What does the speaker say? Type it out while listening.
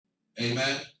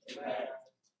Amen.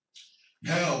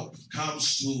 Help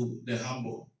comes to the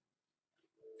humble.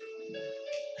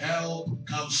 Help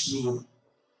comes to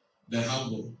the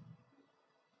humble.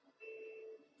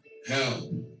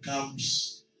 Help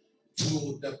comes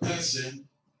to the person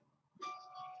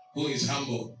who is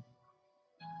humble.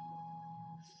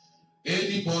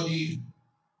 Anybody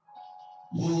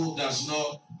who does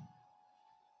not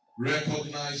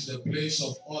recognize the place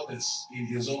of others in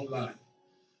his own life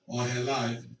or her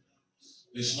life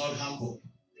is not humble.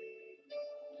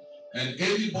 And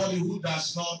anybody who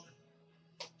does not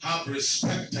have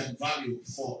respect and value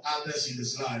for others in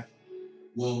his life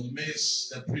will miss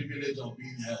the privilege of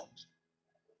being helped.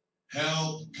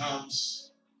 Help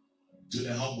comes to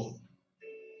the humble.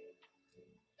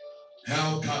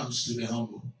 Help comes to the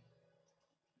humble.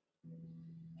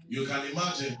 You can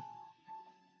imagine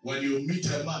when you meet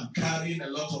a man carrying a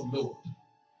lot of load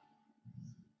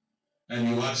and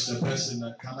you ask the person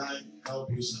that, can I help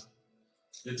you, sir?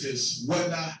 It is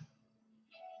whether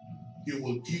he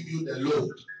will give you the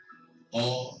load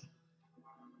or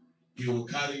he will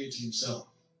carry it himself.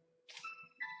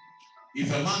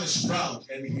 If a man is proud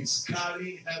and he's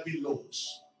carrying heavy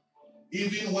loads,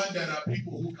 even when there are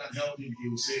people who can help him, he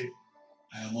will say,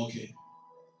 I am okay.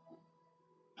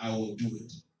 I will do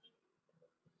it.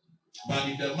 But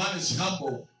if the man is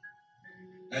humble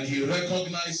and he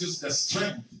recognizes the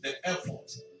strength, the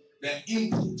effort, the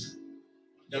input,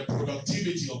 the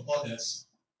productivity of others,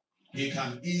 he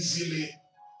can easily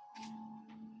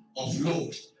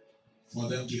offload for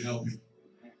them to help him.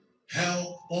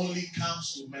 Help only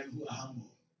comes to men who are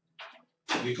humble.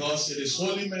 Because it is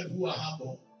only men who are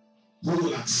humble who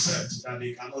will accept that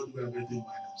they cannot do everything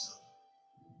by themselves.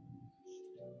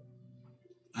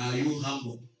 Are you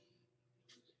humble?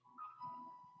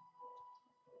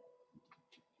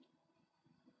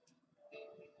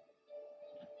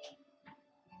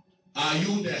 Are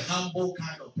you the humble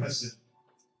kind of person?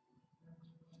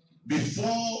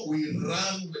 Before we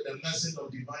run with the message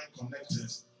of divine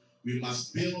connectors, we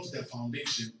must build the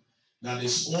foundation that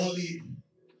is only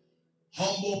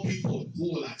humble people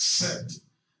who will accept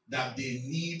that they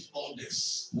need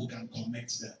others who can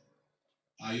connect them.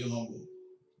 Are you humble?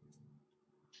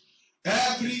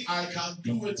 I can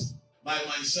do it by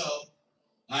myself,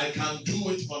 I can do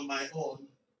it on my own,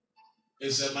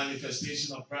 is a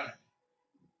manifestation of pride.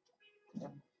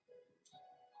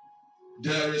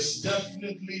 There is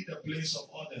definitely the place of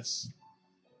others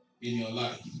in your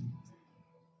life.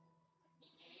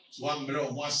 One mirror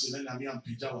of one sin and I'm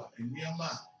Pijawa and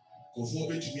Niama,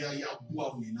 Kofobe to me, I have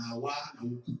in our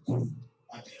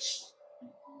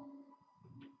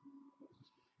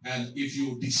and if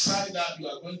you decide that you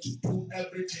are going to do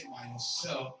everything by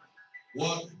yourself,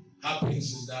 what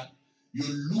happens is that you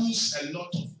lose a lot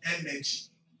of energy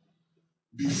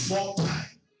before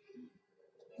time.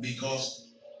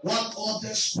 Because what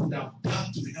others could have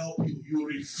done to help you, you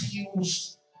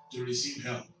refuse to receive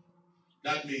help.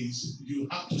 That means you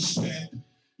have to spend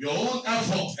your own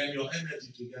effort and your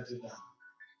energy to get it done.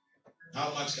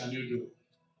 How much can you do?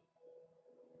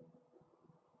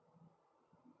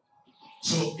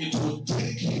 So it will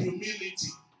take humility,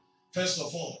 first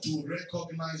of all, to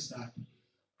recognize that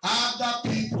other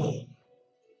people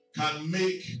can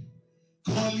make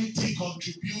quality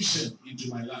contribution into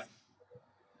my life.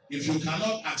 If you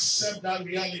cannot accept that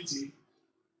reality,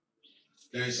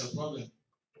 there is a problem.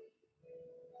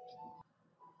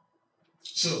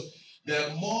 So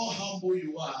the more humble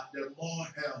you are, the more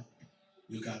help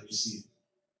you can receive.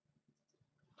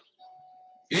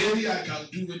 Maybe I can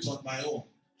do it on my own.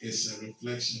 It's a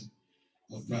reflection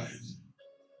of pride.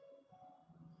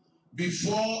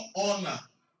 Before honor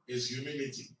is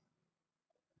humility.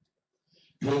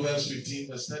 Proverbs 15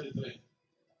 verse 33.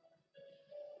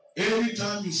 Every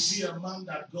time you see a man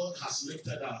that God has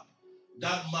lifted up,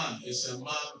 that man is a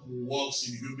man who walks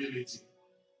in humility.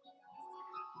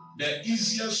 The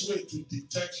easiest way to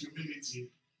detect humility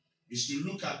is to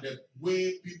look at the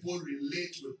way people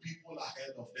relate with people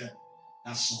ahead of them.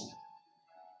 That's all.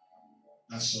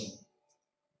 That's all.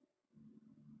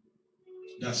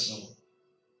 That's all.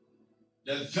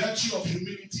 The virtue of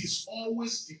humility is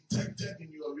always detected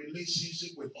in your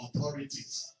relationship with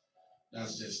authorities.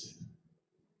 That's just it.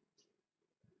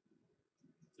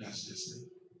 That's just it.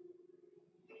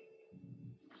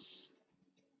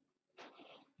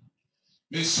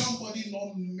 May somebody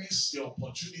not miss the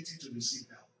opportunity to receive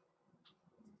help.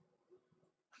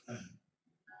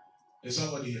 Is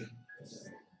somebody here?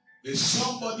 May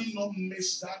somebody not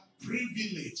miss that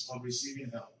privilege of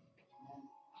receiving help.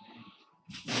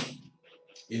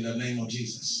 In the name of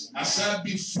Jesus. I said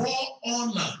before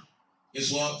honor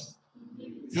is what?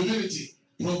 Humility.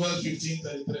 Proverbs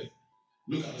 15:33.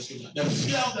 Look at the scripture. The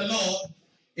fear of the Lord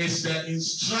is the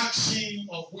instruction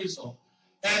of wisdom.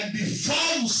 And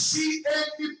before you see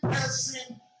any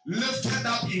person lifted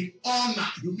up in honor,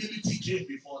 humility came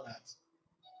before that.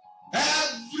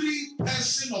 Every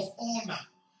person of honor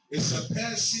is a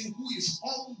person who is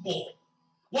humble.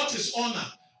 What is honor?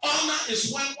 Honor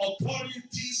is when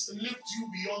authorities lift you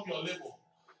beyond your level.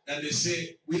 And they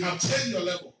say, we have changed your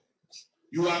level.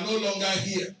 You are no longer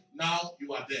here. Now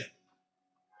you are there.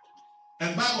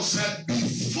 And Bible said,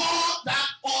 before that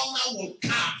honor will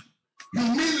come,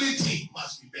 humility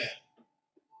must be there.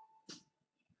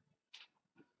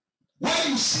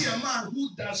 When you see a man who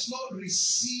does not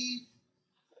receive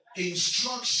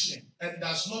instruction and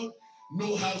does not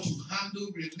know how to handle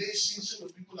relationship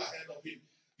with people ahead of him,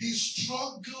 he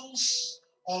struggles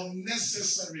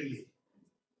unnecessarily.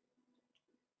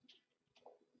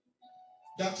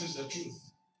 That is the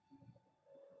truth.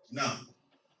 Now,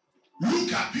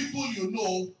 look at people you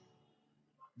know,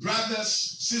 brothers,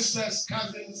 sisters,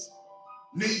 cousins,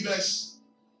 neighbors,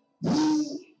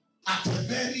 who at a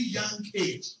very young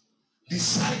age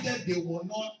decided they will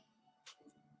not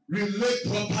relate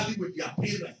properly with their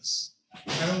parents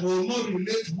and will not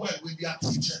relate well with their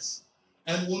teachers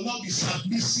and will not be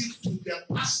submissive to their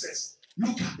pastors.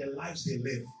 Look at the lives they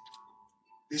live.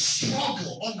 They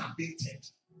struggle unabated.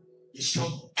 They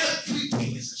struggle.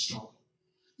 Everything is a struggle.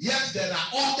 Yet there are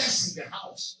others in the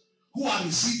house who are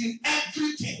receiving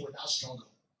everything without struggle.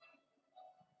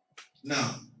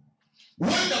 Now,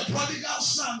 when the prodigal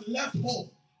son left home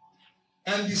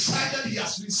and decided he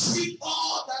has received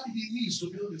all that he needs to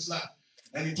build his life,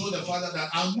 and he told the father that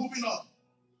I'm moving on.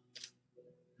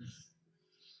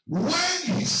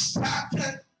 When he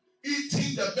started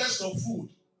eating the best of food,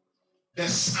 the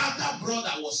other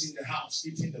brother was in the house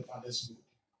eating the father's food.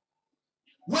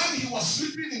 When he was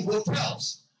sleeping in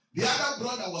hotels, the other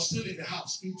brother was still in the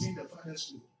house eating the father's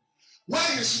food.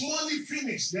 When his money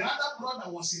finished, the other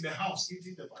brother was in the house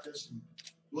eating the father's food.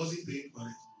 He wasn't paying for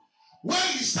it. When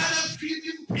he started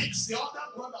feeding pigs, the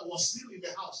other brother was still in the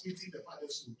house eating the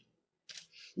father's food.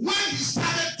 When he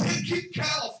started taking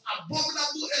care of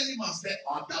abominable animals, the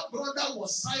other brother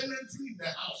was silently in the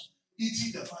house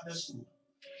eating the father's food.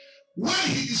 When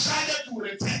he decided to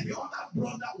return, the other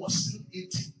brother was still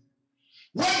eating.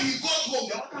 When he got home,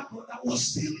 the other brother was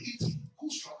still eating. Who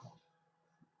struggled?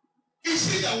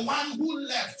 Is he the one who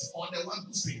left or the one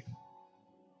who stayed?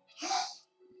 Huh?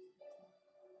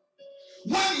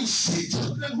 When you see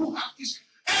children who have issues,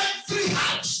 every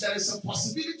house there is a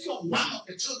possibility of one of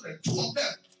the children, two of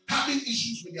them, having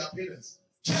issues with their parents.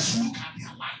 Just look at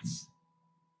their life.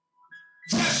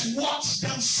 Just watch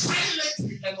them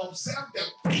silently and observe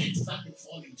the pains that they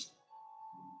fall into.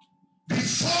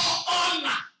 Before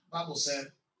honor, Bible said,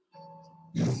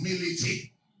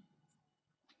 humility.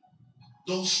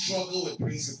 Don't struggle with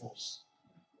principles.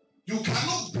 You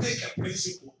cannot break a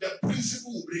principle. The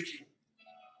principle will break you.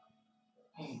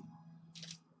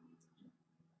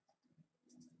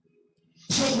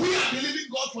 So we are believing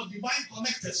God for divine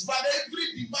connectors, but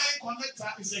every divine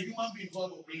connector is a human being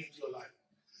God will bring into your life.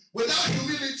 Without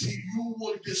humility, you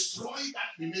will destroy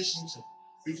that relationship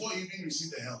before you even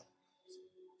receive the help.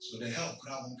 So the help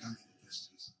crowd won't come in the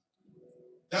first place.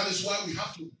 That is why we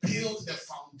have to build the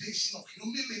foundation of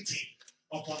humility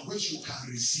upon which you can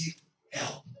receive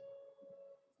help.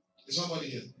 Is somebody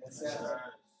here? Yes, sir.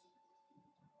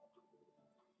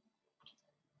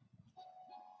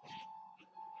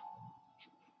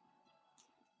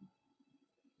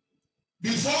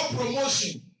 Before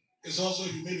promotion is also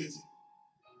humility.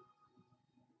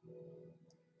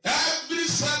 Every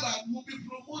servant will be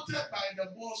promoted by the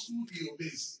boss who he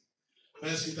obeys.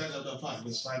 1 Peter chapter 5,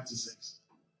 verse 5 to 6.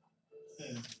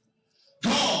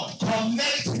 God,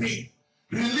 connect me.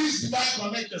 Release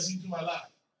divine connectors into my life.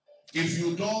 If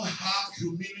you don't have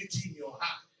humility in your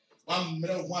heart,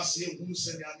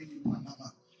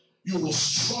 you will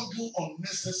struggle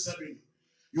unnecessarily.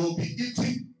 You will be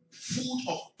eating food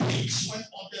of pigs when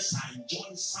others are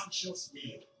enjoying sumptuous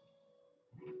meal.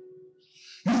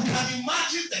 You can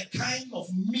imagine the kind of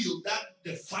meal that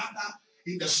the father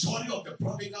in the story of the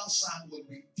prodigal son will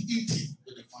be eating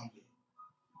with the family.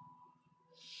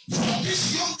 For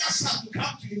this younger son to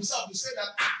come to himself to say that,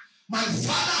 my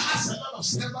father has a lot of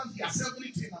servants, he has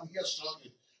everything, I'm here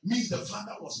struggling, means the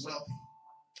father was wealthy.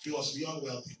 He was beyond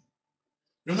wealthy.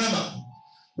 Remember,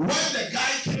 when the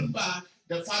guy came back,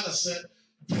 the father said,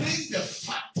 bring the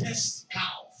fattest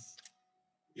cow.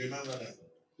 You remember that?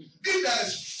 If there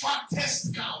is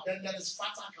fattest cow, then there is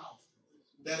fatter cow.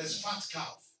 There is fat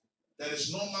cow. There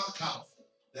is normal cow.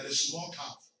 There is small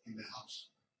cow in the house.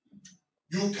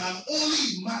 You can only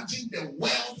imagine the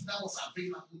wealth that was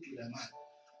available to the man.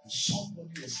 And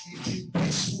somebody was eating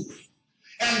peacefully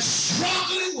and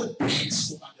struggling with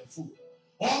pigs over the food.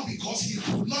 All because he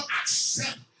could not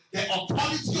accept the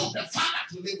authority of the Father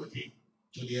to live with him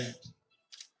to the end.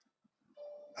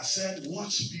 I said,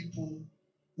 watch people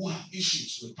who have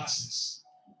issues with pastors,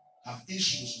 have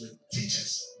issues with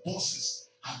teachers, bosses,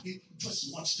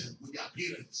 just watch them with their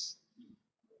parents.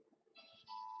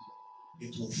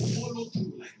 It will follow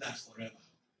through like that forever.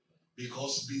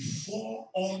 Because before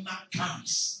honor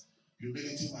comes,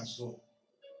 humility must go.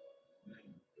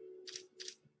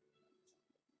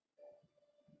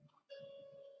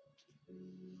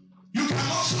 You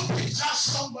can also picture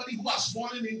somebody who has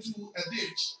fallen into a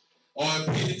ditch or a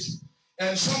pit,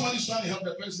 and somebody's trying to help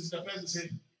the person. The person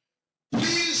said,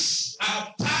 please, I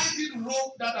have tied the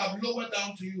rope that I've lowered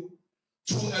down to you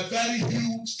to a very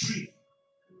huge tree.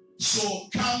 So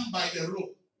come by the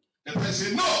rope. The person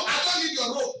said, no, I don't need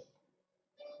your rope.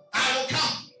 I will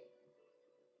come.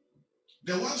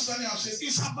 The one standing up says,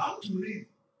 it's about to rain.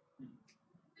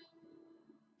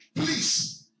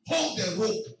 Please, hold the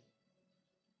rope.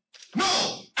 No,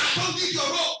 I don't need your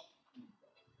rope.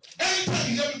 Anytime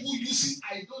you hear people using,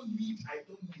 I don't need.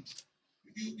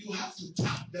 You have to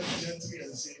tap them gently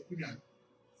and say, Kunya.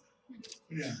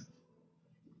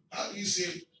 How do you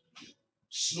say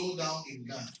slow down in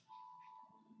Ghana?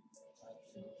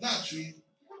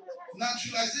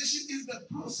 Naturalization is the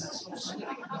process of slowing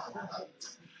down.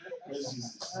 Praise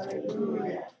Jesus.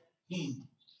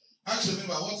 Actually,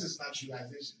 remember, what is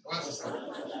naturalization? What is that?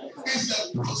 It's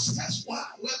the process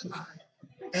whereby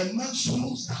a man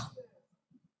slows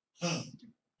down.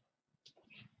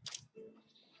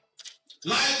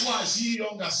 Likewise, ye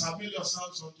younger, submit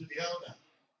yourselves unto the elder.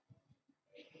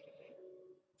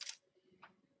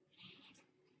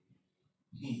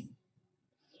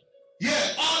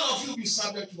 Yeah, all of you be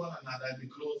subject to one another and be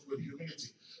clothed with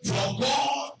humility. For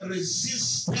God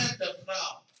resisted the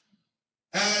proud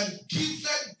and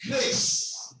giveth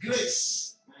grace.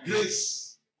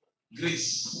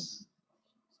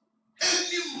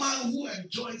 Any man who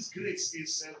enjoys grace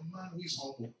is a man who is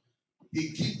humble. He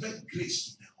giveth grace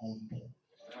to the humble.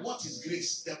 What is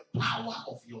grace? The power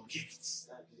of your gifts.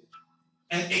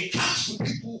 And it comes to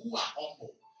people who are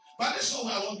humble. But that's not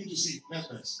what I want you to see. Next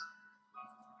verse.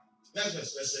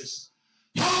 Verse 6.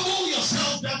 Humble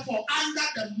yourself therefore under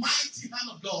the mighty hand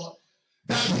of God,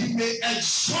 that he may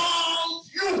exalt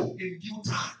you in due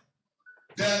time.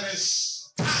 There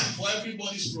is time for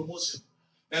everybody's promotion.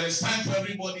 There is time for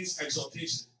everybody's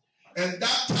exaltation. And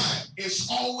that time is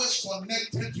always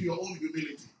connected to your own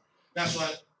humility. That's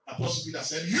why Apostle Peter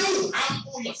said, you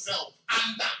humble yourself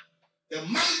under the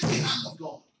mighty hand of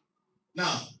God.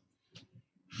 Now,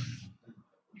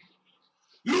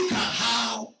 look at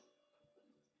how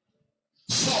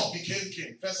Saul became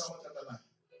king. 1 Samuel chapter 9.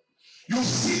 You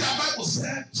see the Bible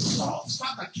said Saul's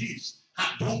father Kish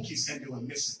had donkeys and they were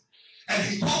missing. And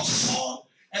he called Saul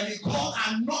and he called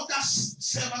another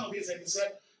servant of his and he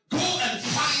said, go and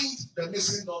find the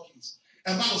missing donkeys.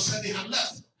 And the Bible said they had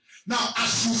left. Now,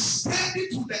 as you study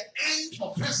to the end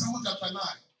of 1 Samuel chapter 9,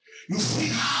 you see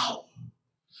how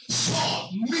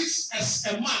Saul meets as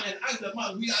a man and asks the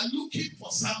man, we are looking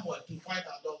for somewhere to find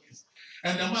our donkeys.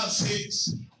 And the man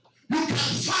says, you can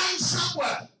find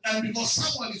somewhere, and because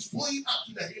someone is going up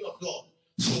to the hill of God,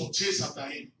 so chase after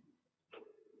him.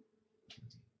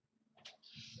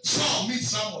 Saul meets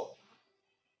Samuel.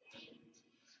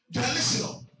 Then listen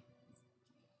up.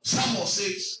 Samuel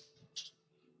says,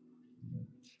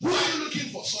 who are you looking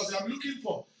for? Saul says, I'm looking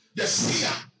for the seer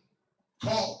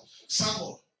called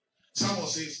Samuel. Samuel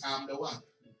says, I'm the one.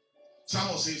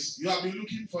 Samuel says, you have been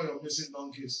looking for your missing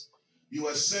donkeys. You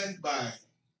were sent by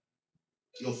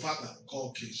your father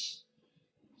called Kish.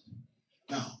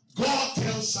 Now, God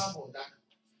tells Samuel that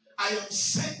I am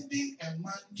sending a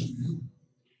man to you.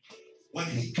 When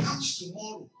he comes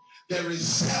tomorrow, the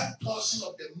reserved portion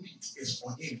of the meat is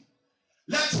for him.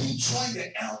 Let him join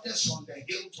the elders on the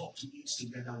hilltop to eat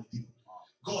together with you.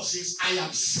 God says, I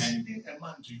am sending a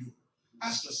man to you.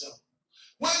 Ask yourself,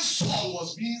 when Saul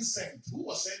was being sent, who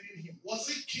was sending him? Was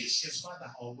it Kish, his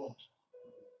father, or God?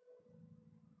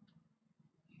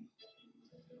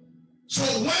 So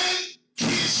when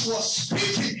Kish was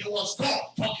speaking, it was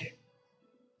God talking.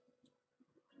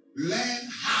 Learn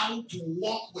how to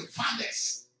walk with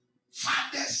fathers.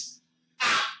 Fathers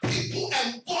are people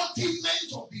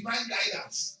embodiment of divine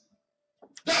guidance.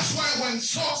 That's why when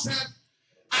Saul said,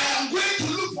 I am going to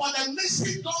look for the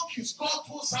missing donkeys, God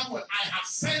told Samuel, I have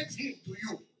sent him to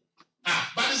you.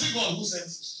 But is it God who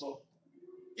sends Saul?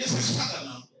 Yes, his father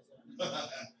now.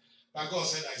 But God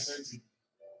said, I sent him.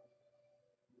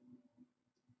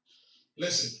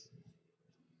 Listen.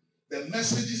 The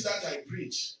messages that I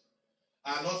preach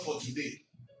are not for today.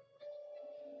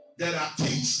 There are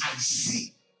things I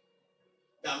see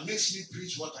that makes me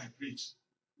preach what I preach.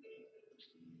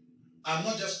 I'm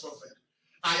not just prophet.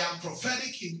 I am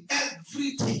prophetic in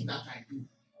everything that I do.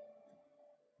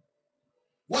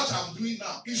 What I'm doing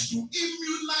now is to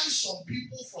immunize some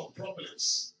people from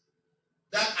problems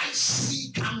that I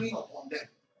see coming upon them.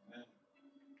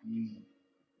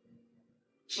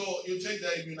 So you take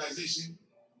the immunization,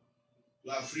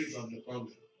 you are free from the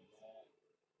problem.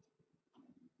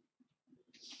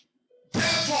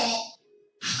 Therefore,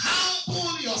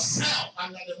 humble yourself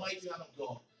under the mighty hand of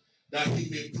God, that he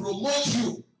may promote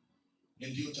you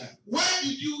in due time. When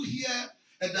did you hear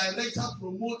a director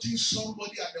promoting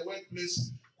somebody at the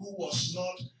workplace who was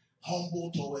not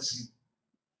humble towards him?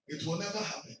 It will never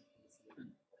happen.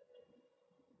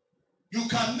 You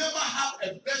can never have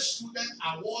a best student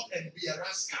award and be a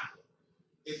rascal.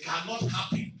 It cannot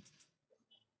happen.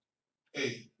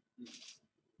 Hey.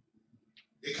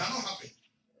 It cannot happen.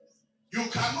 You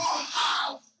cannot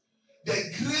have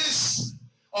the grace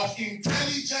of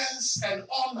intelligence and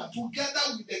honor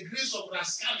together with the grace of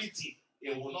rascality.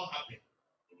 It will not happen.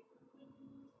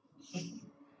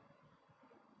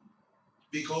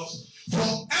 Because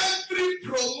from every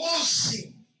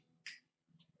promotion,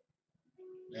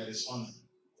 there is honor.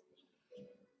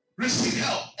 Receive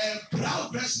help. A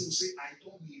proud person will say, I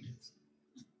don't need it.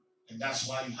 And that's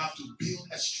why you have to build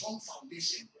a strong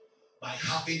foundation by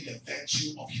having the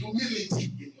virtue of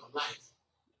humility in your life.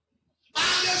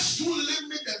 Others who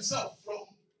limit themselves from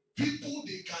people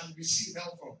they can receive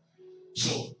help from.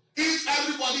 So, if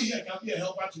everybody here can be a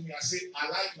helper to me, I say, I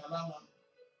like Nanama,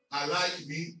 I like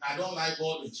me, I don't like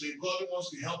God. So if God wants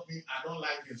to help me, I don't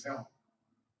like his help.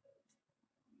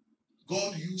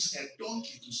 God used a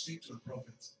donkey to speak to a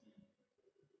prophet.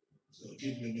 So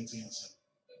keep limiting yourself.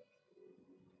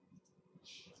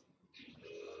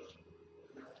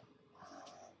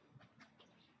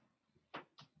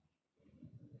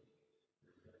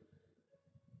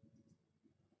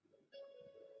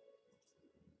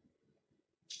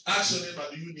 Ask your neighbor,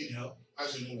 do you need help?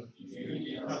 Ask your neighbor.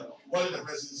 What did the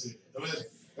person say? The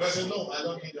person said, no, I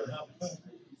don't need your help. So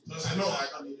I said, no, I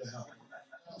don't need your help.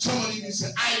 Somebody even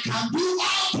said, I can do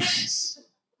all things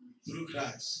through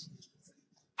Christ.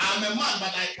 I'm a man,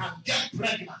 but I can get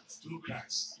pregnant through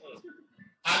Christ.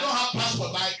 I don't have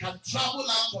passport, but I can travel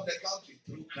out of the country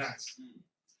through Christ.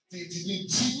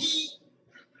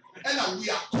 And we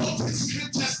are quoting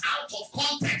scriptures out of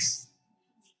context,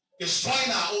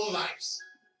 destroying our own lives.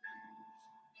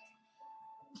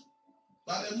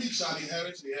 But the meek shall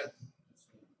inherit the earth.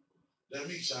 The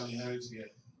meek shall inherit the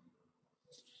earth.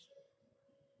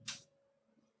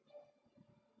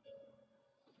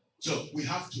 So we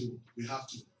have to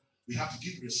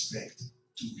give respect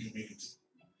to humility.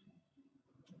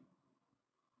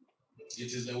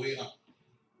 It is the way up.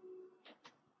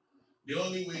 The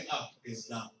only way up is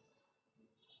down.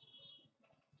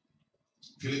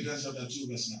 Philippians chapter 2,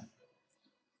 verse 9.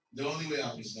 The only way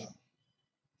up is down.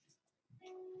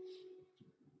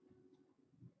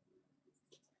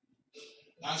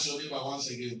 Ask your neighbor once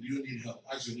again, do you need help?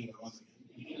 Ask your neighbor once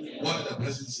again. What did the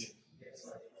person say?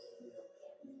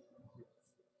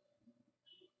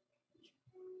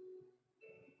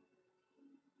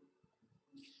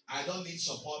 I don't need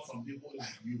support from people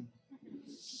like you.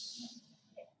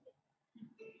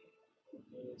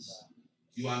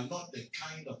 You are not the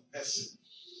kind of person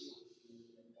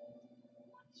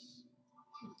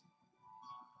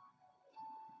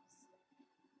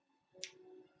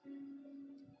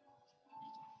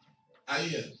Are you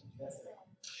here?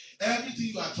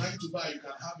 Everything you are trying to buy, you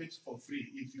can have it for free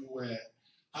if you were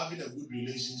having a good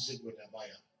relationship with the buyer,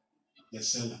 the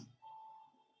seller.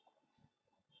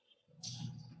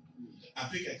 I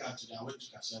picked a car today. I went to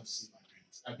Kasha to see my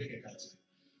parents. I picked a car today.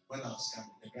 When I was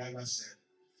coming, the driver said,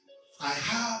 I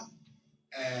have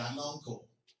an uncle,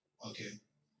 okay?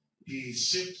 He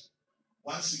shipped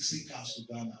 160 cars to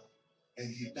Ghana,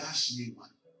 and he dashed me one.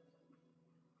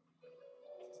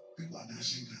 People are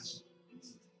dashing cars.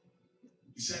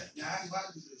 He said, the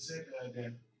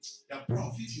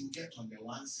profit you get on the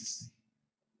 160,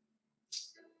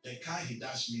 the car he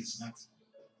dashed me is nothing.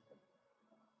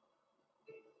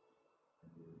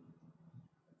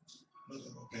 Not a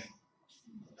pen.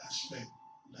 Dash pen.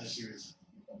 Dash eraser.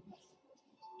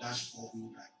 Dash 4-wheel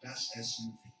drive. Dash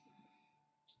SUV.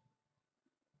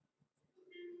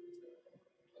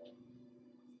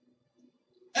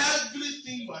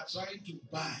 Everything you are trying to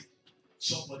buy,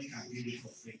 somebody can give it for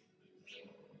free.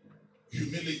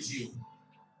 Humility.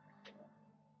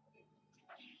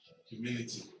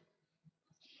 Humility.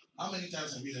 How many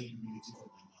times have you heard humility from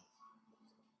my mouth?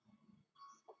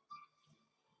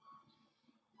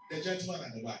 The gentleman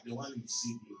at the back, the one in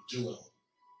sea blue, Joel.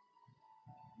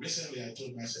 Recently, I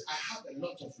told him, I said, I have a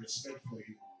lot of respect for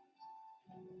you.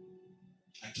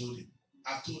 I told him.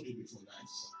 I've told you before that.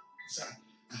 Sir,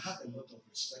 I have a lot of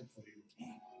respect for you.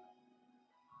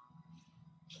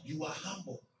 You are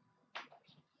humble.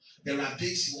 There are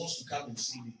days he wants to come and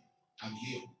see me. I'm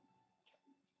here.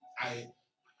 I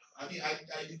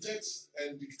detect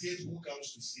and dictate who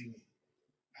comes to see me.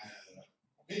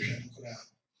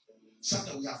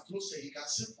 Sometimes we have closed it. He can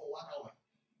sit for 1 hour.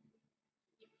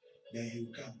 Then he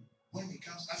will come. When he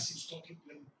comes, as he's talking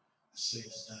to him, I say,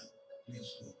 it's done.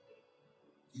 Please go.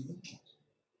 He won't talk.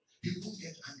 He won't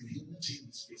get angry. He won't change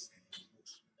his face.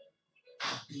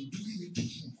 I've been doing it to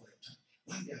him for a time.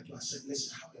 One day I said,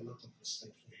 listen, I have a lot of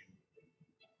respect for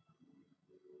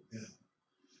you.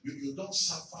 Yeah. You don't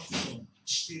suffer from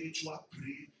spiritual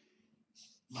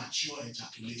premature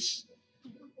ejaculation.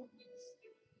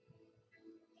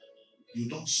 You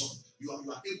don't suffer. You are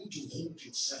able to hold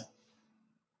yourself.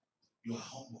 You are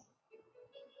humble.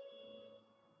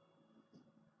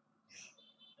 Yeah.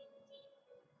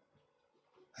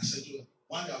 I said to her,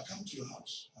 one day I'll come to your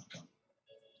house. I'll come.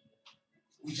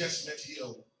 We just met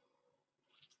here.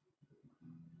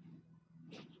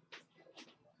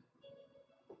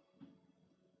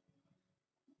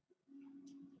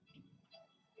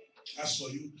 As for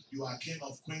you, you are king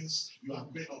of queens, you are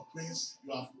queen of queens,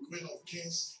 you are queen of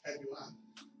kings, and you are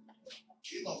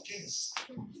king of kings.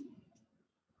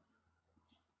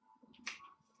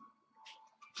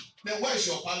 Then where is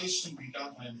your palace stool? We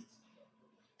can't find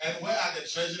it. And where are the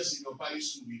treasures in your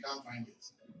palace stool? We can't find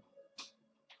it.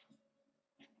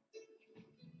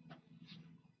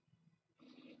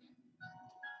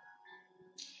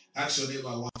 Ask your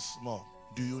neighbor once more.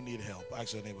 Do you need help?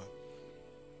 Ask your neighbor.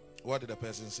 What did the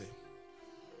person say?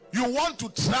 You want to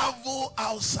travel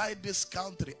outside this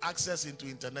country, access into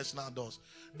international doors.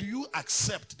 Do you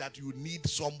accept that you need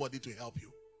somebody to help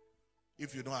you?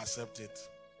 If you don't accept it,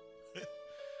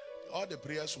 all the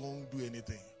prayers won't do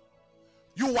anything.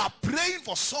 You are praying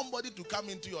for somebody to come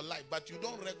into your life, but you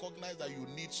don't recognize that you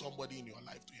need somebody in your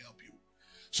life to help you.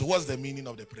 So what's the meaning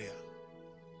of the prayer?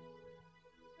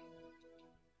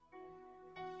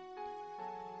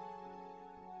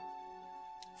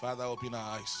 Father, open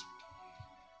our eyes.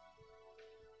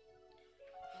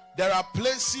 There are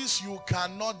places you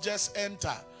cannot just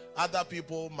enter. Other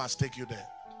people must take you there.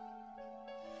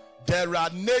 There are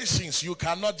nations you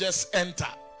cannot just enter.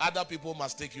 Other people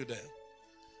must take you there.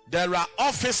 There are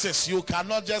offices you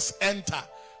cannot just enter.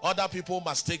 Other people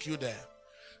must take you there.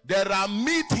 There are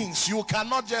meetings you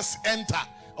cannot just enter.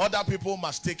 Other people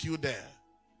must take you there.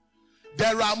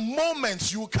 There are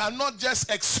moments you cannot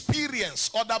just experience.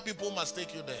 Other people must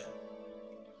take you there.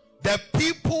 The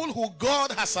people who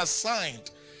God has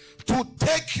assigned to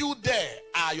take you there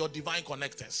are your divine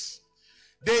connectors.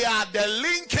 They are the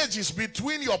linkages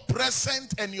between your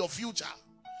present and your future.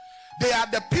 They are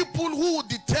the people who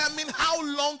determine how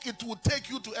long it will take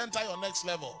you to enter your next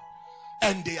level.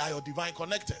 And they are your divine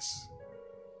connectors.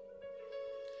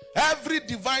 Every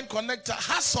divine connector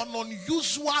has an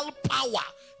unusual power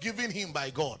given him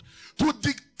by God to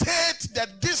dictate the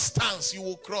distance you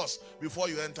will cross before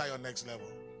you enter your next level.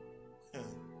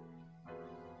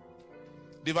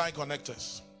 Divine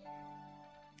connectors.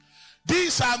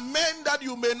 These are men that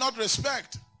you may not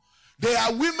respect. They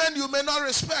are women you may not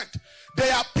respect.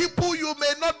 They are people you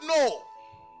may not know.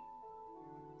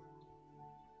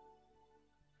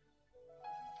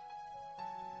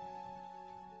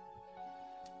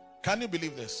 Can you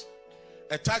believe this?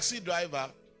 A taxi driver,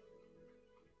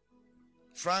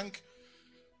 Frank,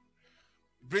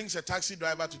 brings a taxi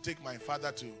driver to take my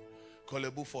father to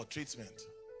Kolebu for treatment.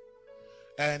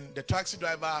 And the taxi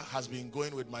driver has been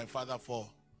going with my father for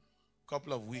a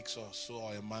couple of weeks or so,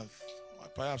 or a month, or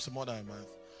perhaps more than a month.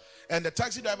 And the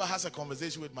taxi driver has a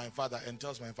conversation with my father and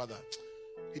tells my father,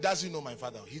 he doesn't know my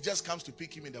father. He just comes to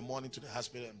pick him in the morning to the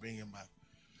hospital and bring him back.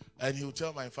 And he will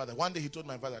tell my father, one day he told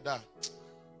my father, Dad,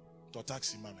 to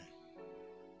taxi, mommy.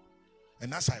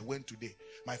 And as I went today,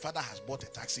 my father has bought a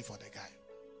taxi for the guy.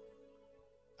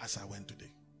 As I went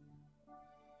today,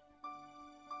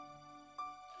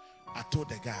 I told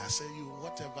the guy, I said, you,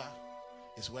 whatever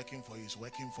is working for you is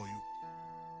working for you.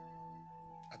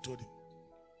 I told him,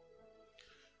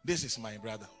 this is my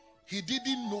brother. He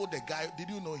didn't know the guy. Did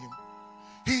you know him?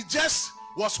 He just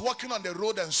was walking on the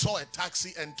road and saw a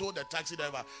taxi and told the taxi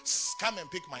driver, come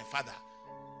and pick my father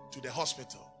to the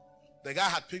hospital. The guy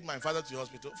had picked my father to the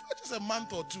hospital for just a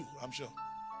month or two, I'm sure.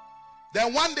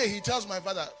 Then one day he tells my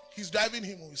father, he's driving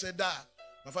him. He said, Dad.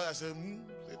 My father said,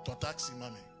 to taxi,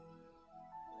 mommy.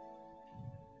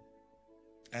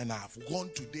 And I've gone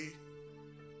today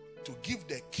to give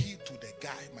the key to the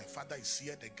guy. My father is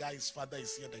here, the guy's father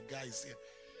is here, the guy is here.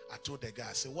 I told the guy,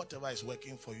 I said, whatever is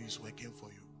working for you is working for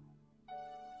you.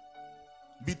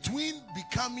 Between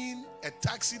becoming a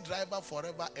taxi driver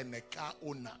forever and a car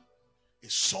owner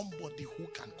is somebody who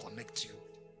can connect you.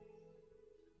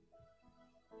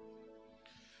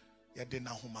 Ya de na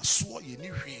homa so ye ni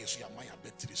hwe so ya ma ya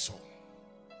betri so.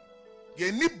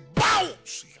 Ye ni baw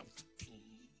so ya.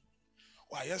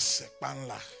 Wa ye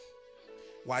sekpanla.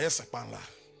 Wa ye sekpanla.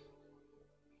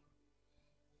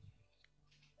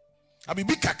 Abi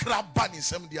bi kakra ba ni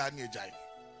sem dia na ejai.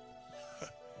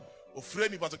 Ofre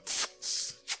ni ba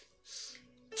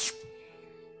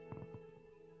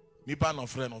nipa no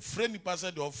friend, no friend nipa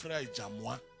said the offer is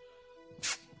jamoa.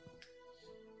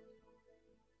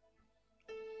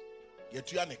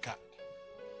 Yet you are neka.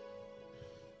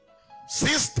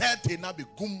 6:30 na be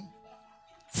gum.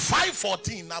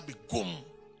 5:14 na be gum.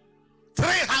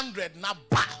 300 na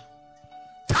ba.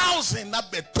 1,000 na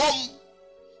be tom.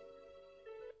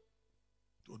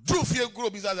 Do fear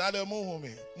group is at the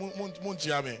moment.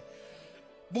 Muntiame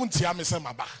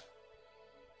semaba.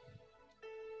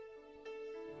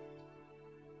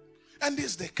 And this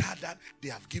is the card that they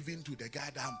have given to the guy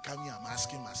that I'm coming. I'm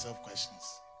asking myself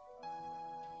questions.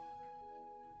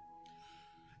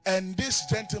 And this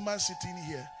gentleman sitting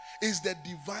here is the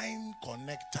divine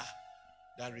connector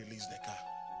that released the car.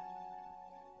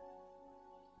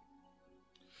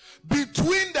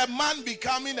 Between the man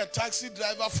becoming a taxi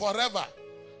driver forever,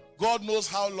 God knows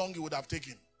how long it would have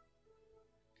taken.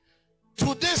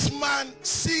 To this man,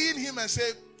 seeing him and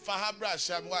say, Fahabra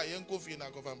Shamwa, Yenkofi na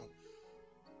Kofamo.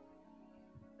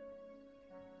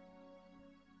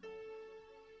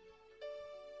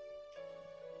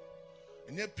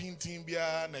 Nye painting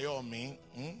bia na yo me.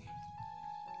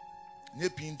 Nye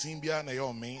painting bia na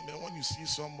yo me. Then when you see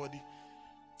somebody,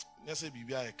 let's say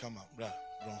bibia e come bra,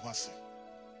 ron hwase.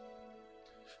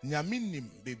 Nyaminim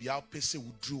baby a pese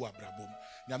wudru abrabom.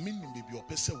 Nyaminim baby o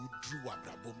pese wudru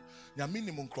abrabom.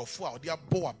 Nyaminim nkrofo a odi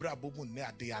abo abrabom ne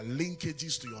they are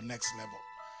linkages to your next level.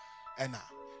 And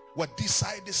what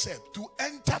decided said to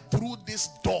enter through this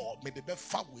door may the be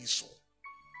far way so.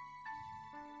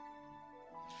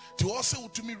 To also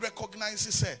to me recognize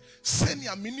say send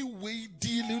your mini way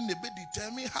dealing the be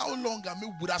determine how long I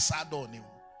may would have sat on him.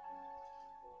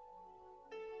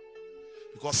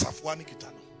 Because Safwani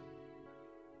Kitano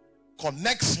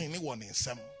connection one in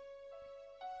some.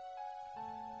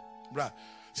 Bruh,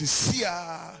 see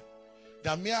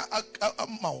the mere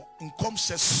amount income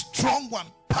says strong one,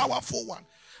 powerful one.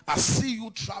 I see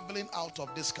you traveling out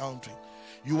of this country.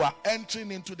 You are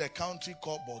entering into the country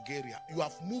called Bulgaria. You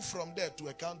have moved from there to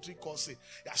a country called say,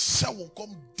 Yasha will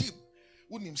come deep.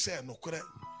 Wouldn't him say no correct?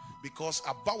 Because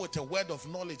about a word of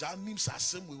knowledge, our names are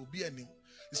same will be a name.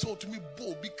 So to me,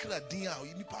 bo be cradia,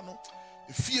 you nipano,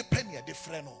 a fear penny a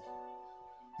different.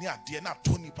 Near dear not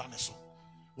Tony Paneso.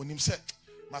 When him said,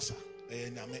 Massa,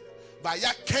 but ya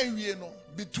can we know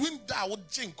between that would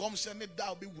change comes and it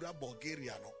that be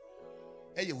Bulgaria no.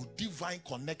 A divine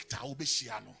connector will be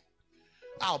Shiano.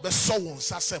 I'll be so on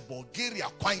Sase Bulgaria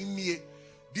quite near.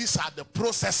 These are the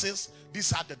processes,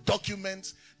 these are the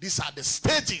documents, these are the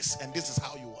stages, and this is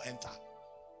how you will enter.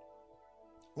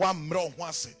 One mro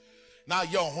once. Now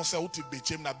you Hose uti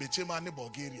bechem na bechem ni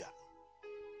Bulgaria.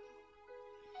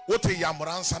 What a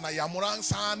Yamuransa na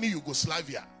Yamuransa ni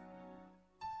Yugoslavia.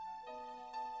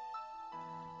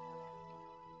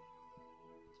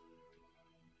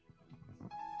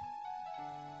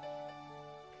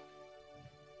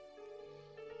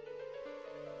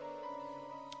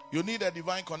 You need a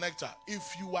divine connector. If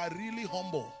you are really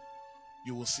humble,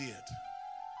 you will see it.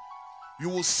 You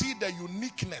will see the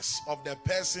uniqueness of the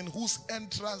person whose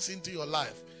entrance into your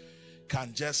life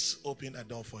can just open a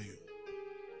door for you.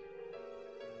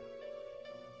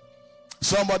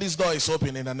 Somebody's door is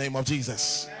open in the name of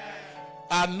Jesus.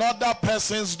 Another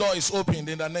person's door is opened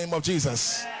in the name of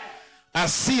Jesus. I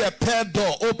see a third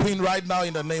door open right now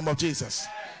in the name of Jesus.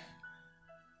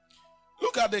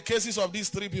 Look at the cases of these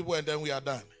three people and then we are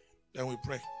done. Then we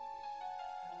pray.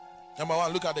 Number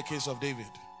one, look at the case of David.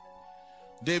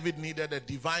 David needed a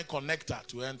divine connector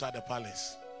to enter the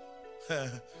palace.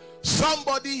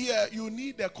 Somebody here, you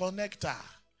need a connector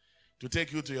to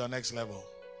take you to your next level.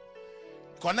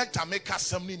 Connector make us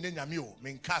some nyamio.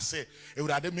 Menka say,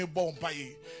 "Ewurade me bo mpa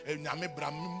yi, nyame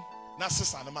bram na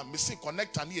sesa na ma me say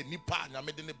connector ni nipa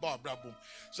nyame de ne ba brabom."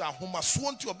 So ahoma so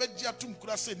nti obedi atum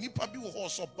kura say nipa bi wo ho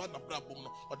so ba na brabom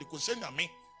no. Odi ko say nyame.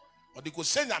 Odi ko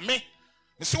say nyame.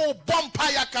 Me say o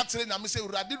bompa ya ka tere nyame say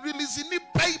ewurade release ni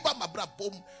paiba ma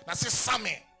brabom na say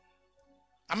same.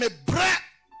 Ame bra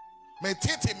me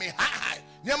tete me ha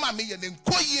nyama me ye ne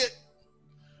nkoye.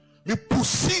 Me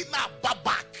pussy na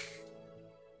back.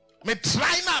 Me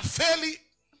try na fairly.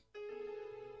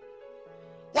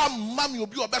 One mammy will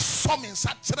be a best summon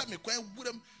such me quite would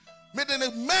me then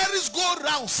marriage go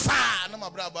round sa na my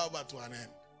brother to an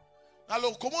end. A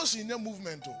locomotion in your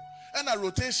movement and a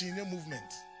rotation in your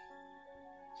movement.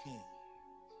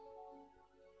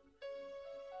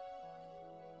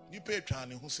 You pay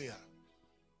training who say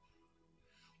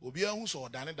Obia who saw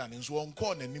Danny in one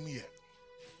corner in me.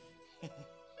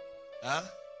 Huh?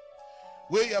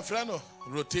 Where your friend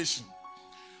rotation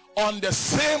on the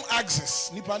same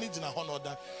axis. Nipani jina honor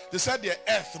that they said the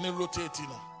earth ne rotating.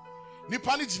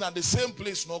 Nipani jina the same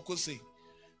place no ko say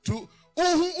to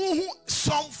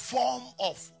some form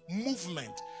of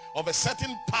movement of a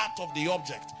certain part of the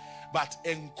object, but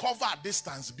in cover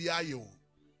distance be you.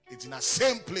 It's in the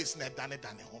same place ne dane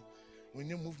home when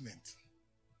you movement.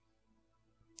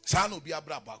 Sano be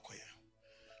abra bakoya.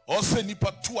 Also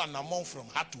nipa two and among from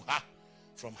ha to ha,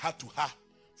 from ha to ha,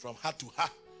 from ha to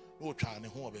ha. No try ne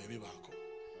home baby bako.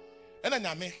 And then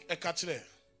I make a catch there.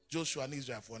 Joshua and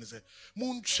Israel for and say,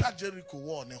 Moon tra Jericho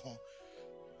war ne home.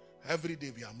 Every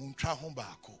day we are moon tra home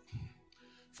bako.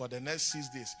 For the next 6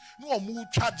 days. No moon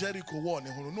tra Jericho war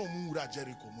ne home. No moon ra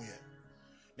Jericho muye.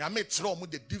 I make throw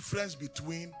the difference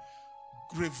between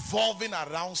revolving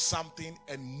around something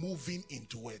and moving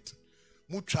into it.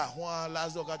 Mutra hwa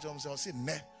last dog at himself say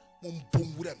ne mum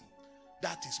boom with them.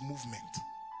 That is movement.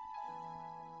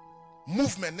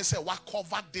 Movement they say what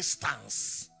cover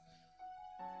distance.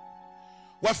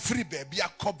 What free baby a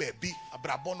co baby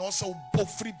abrabon also bo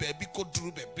free baby ko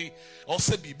dru baby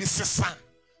also baby sesan.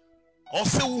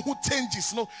 Also who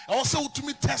changes no also to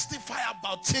me testify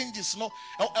about changes no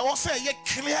also ye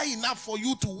clear enough for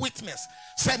you to witness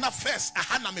say na first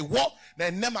ahana me wo na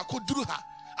nema ko duru ha.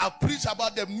 I preach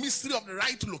about the mystery of the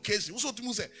right location. So to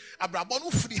me say abrabon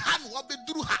free hand wo be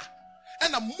duru ha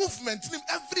and a movement in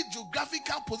every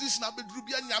geographical position I be duru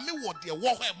bia nyame wo de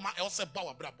wo ma also ba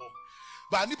abrabon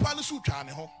but nipa no so twa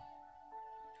ne ho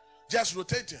just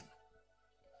rotating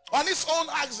on its own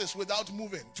axis without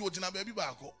moving to ogina baby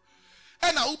baako.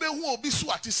 And I ube who be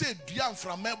so at say diam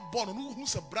from a born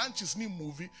who's a branches new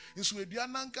movie in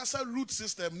Swedianankasa root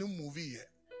system new movie here.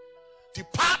 The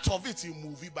part of it in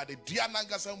movie, but the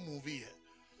Dianankasa movie here.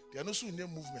 They are not so in their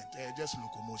movement, just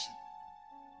locomotion.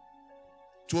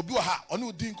 To be ha, on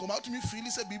who didn't come out to me feel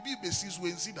is a baby basis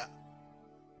when see that.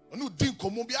 On who didn't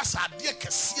come on be as a dear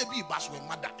Cassia bas when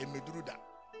mother and Medruda.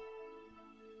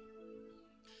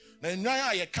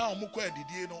 Now, you can't move quite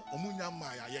the no, Omunya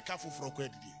Maya, you can't for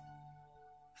quite the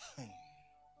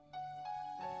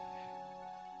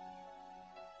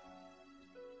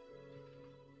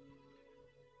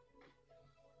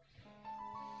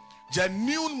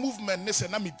genuine movement ne se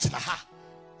na me tina ha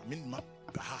I mean ma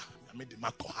ha I mean the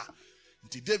makoha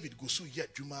nti David go so ye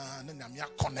adwuma na nyame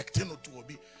connecting no to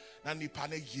obi na nipa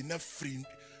na yina free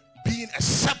being a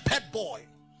shepherd boy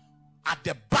at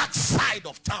the back side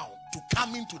of town to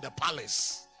come into the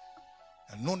palace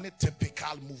and not a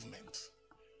typical movement,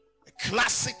 a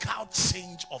classical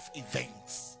change of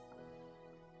events,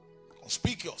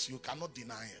 conspicuous, you cannot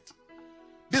deny it.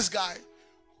 This guy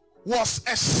was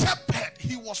a shepherd.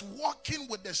 He was walking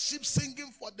with the sheep,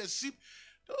 singing for the sheep.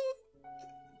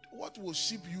 What will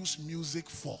sheep use music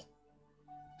for?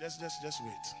 Just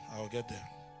wait. I'll get there.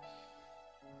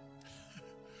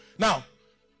 Now,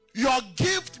 your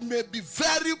gift may be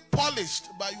very polished,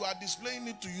 but you are displaying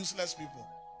it to useless people.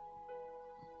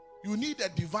 You need a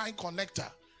divine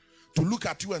connector to look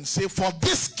at you and say, for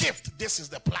this gift, this is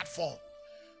the platform.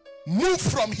 Move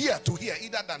from here to here,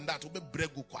 either than that.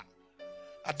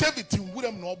 David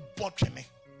wouldn't know botany,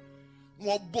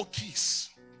 no about keys,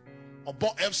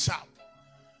 about F sharp,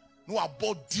 no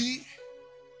about D,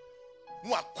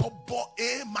 no about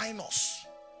A minus,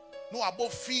 no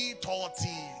about fee 30,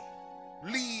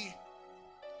 Lee,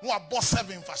 no about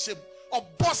 7 for shape, or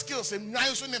boss skills and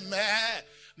nice in the man,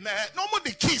 no more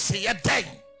the keys here, dang.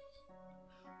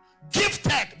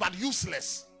 Gifted but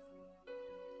useless.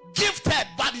 Gifted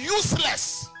but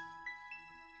useless.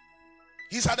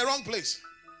 He's at the wrong place.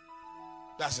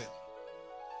 That's it.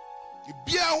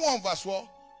 Be a one verse 1.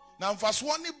 Now verse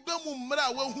 1 ni bemu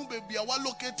mra we hu baby a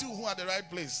locate who at the right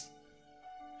place.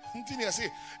 Say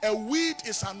a weed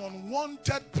is an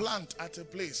unwanted plant at a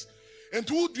place. And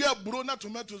who do you na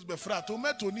tomatoes befra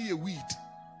tomato ni a weed.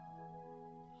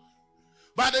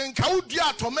 But in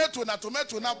kaudia tomato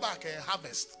na back a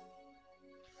harvest.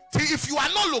 See, if you are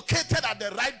not located at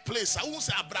the right place, I won't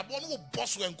say abrabon will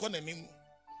boss when kone nimu.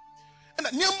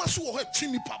 And near masu or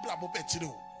chini pabla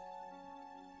bobetiro.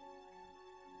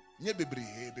 Nye bebre.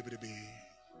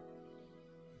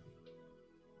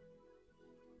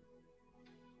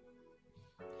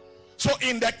 So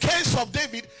in the case of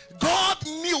David, God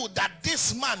knew that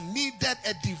this man needed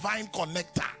a divine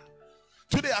connector.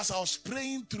 Today, as I was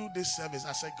praying through this service,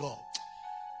 I said, God,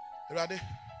 ready?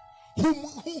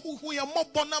 Who you more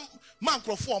born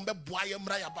microphone be boy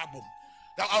mraya babum.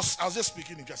 I was just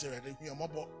speaking in just ready. We are more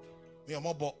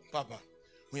papa.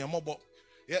 We are more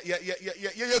yeah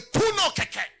two no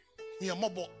keke. We are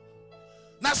more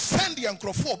now send the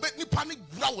microphone but ni panic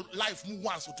grow life move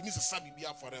once to me sabi be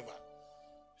forever.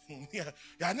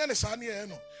 Yeah na sani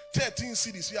no 13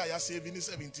 cities here you saving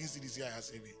 17 cities here you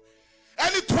saving.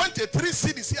 Any 23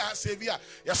 cities here save here.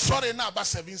 You're sorry now about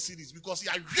 7 cities because you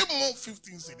are more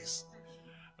 15 cities.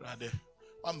 Rather,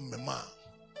 I'm mama.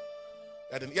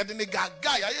 You're the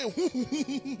guy.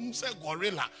 Say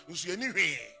gorilla. You see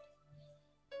anyway.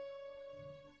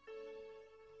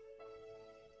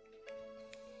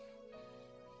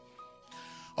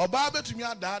 Obabe to me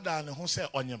dada and who say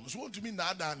onyem. So to me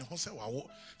dada and who say wow.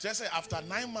 Just say after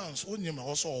 9 months, onyem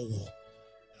also war.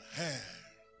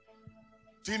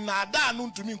 The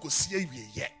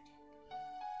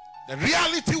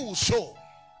reality will show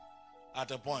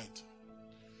at a point.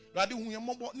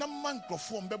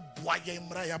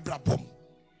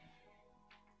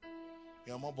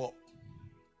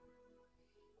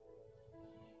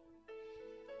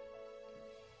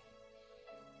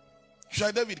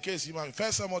 Shall David case him? 1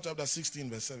 Samuel chapter 16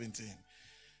 verse 17.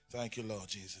 Thank you, Lord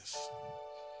Jesus.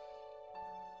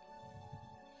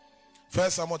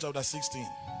 1 Samuel chapter 16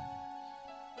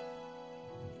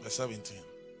 verse 17.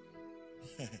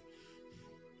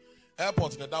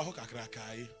 Airport na da ho kakra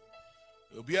kai.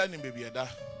 Obi ani baby da.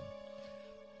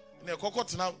 Na kokko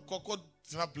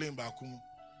tina plane ba kum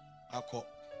akọ.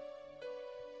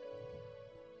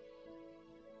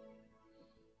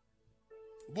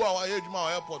 Bo awa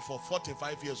ejuma airport for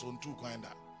 45 years on two kinda.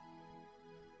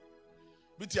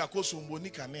 Biti akoso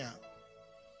mboni kanea.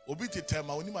 Obi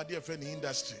tetema oni ma de friend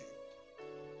industry.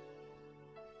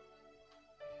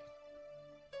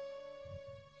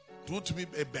 To me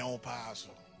a bell pass.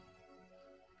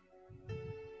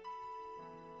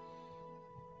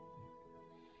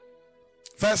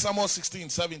 1 Samuel 16,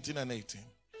 17 and 18.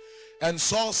 And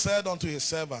Saul said unto his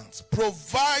servants,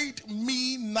 provide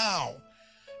me now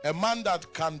a man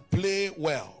that can play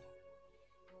well,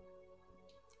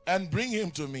 and bring him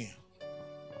to me.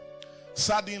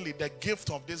 Suddenly, the gift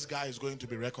of this guy is going to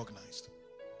be recognized.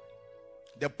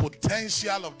 The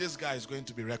potential of this guy is going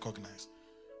to be recognized.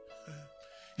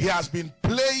 He has been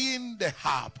playing the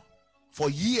harp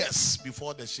for years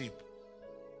before the sheep.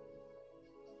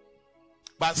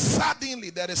 But suddenly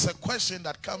there is a question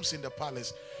that comes in the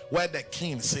palace where the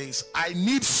king says, I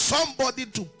need somebody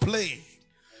to play.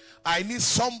 I need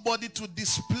somebody to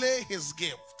display his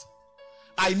gift.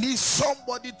 I need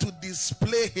somebody to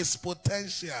display his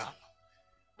potential.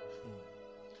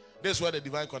 This is where the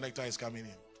divine connector is coming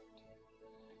in.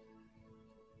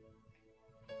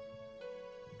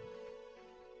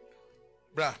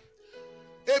 Bra,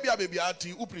 ebia baby ati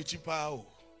u preach pa o.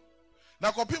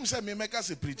 Na kopim se me make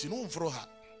us preach no mfro ha.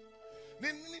 Ni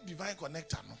divine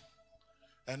connector no.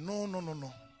 And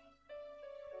no.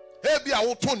 Ebia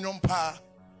wo to nwom pa.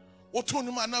 Wo to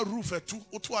nwom ana roof etu,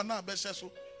 wo to ana behye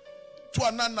so. To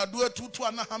ana na do etu, to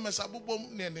ana hamesa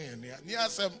bobom ne. Ni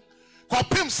asem.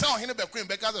 Kopim se ohene be kwen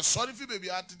because sorry fi baby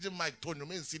ati je mic to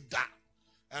nwom ensi da.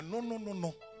 And no.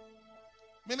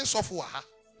 Me ni sofo wa ha.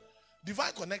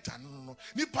 Divine connector, no.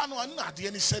 Nipa no na de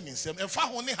any sending sem. And fa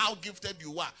only how gifted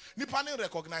you are. Nipa no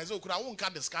recognize o kura won ka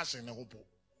discussion na hopo.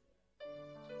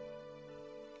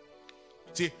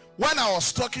 See, when I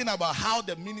was talking about how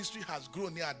the ministry has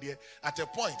grown near there, at a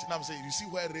point, and I'm saying, you see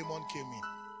where Raymond came in.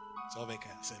 So I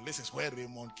said, this is where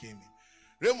Raymond came in.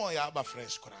 Raymond ya ba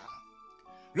fresh kura.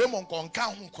 Raymond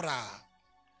konka hu kura.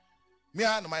 Me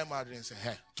and my mother say,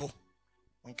 hey, to.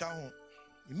 Konka hu.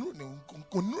 You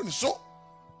know so.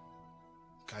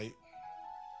 Okay.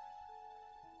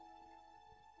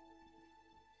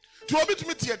 To obi to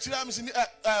me tie tira me sini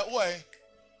why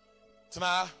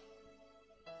tana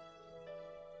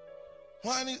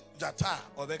wani jata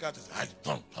obeka to say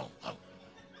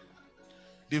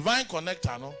divine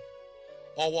connector no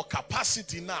or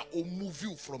capacity now or move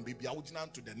you from baby awudina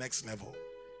to the next level.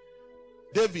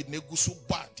 David neguso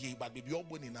bad but baby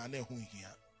oboni na hu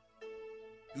here.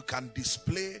 You can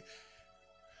display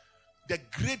the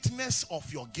greatness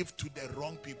of your gift to the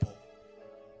wrong people.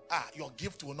 Your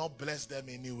gift will not bless them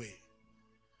anyway.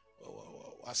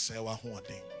 I say what one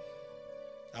thing.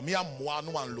 I mean, I'm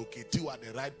one locate you at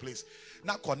the right place.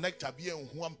 Now connect a be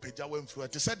who am peja when through.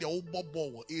 They said the old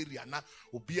bobo area now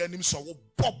will be an so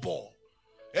bobo.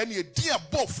 Any dear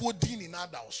bob 14 in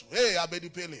adults. Hey, I bet you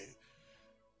pele.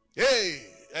 Hey,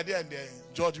 at the end,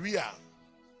 George Weah.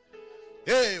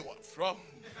 Hey, what from?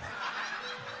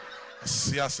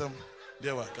 See some.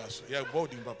 There were castle. Yeah,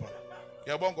 boarding papa.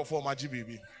 Yeah, bongo for my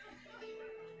GBB.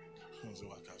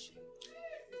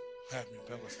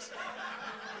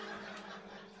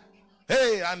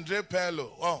 Hey, Andre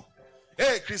Pello. Oh,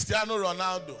 hey, Cristiano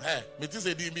Ronaldo. Hey, me this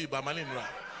a DB, but man in ra.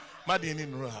 Madin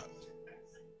in ra.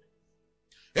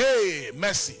 Hey,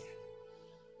 Messi.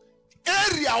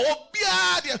 Area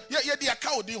obia the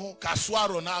account di ho Kasua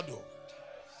Ronaldo.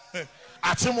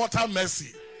 Atimota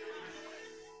Messi.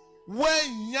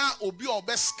 When ya obi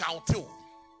obe scout you.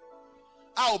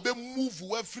 I obe move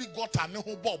where free got and no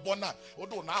bob bona.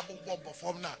 Odo na bomb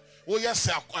perform na. Oh yes,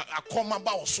 I come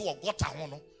about so got a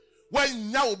hono.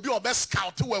 When ya obi obe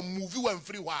scout you when move you when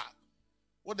free wa.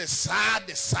 What the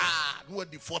sad, no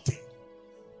the 40.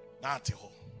 Nati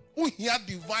ho. Who here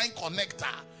divine connector.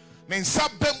 Men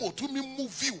sabemo to me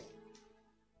move you.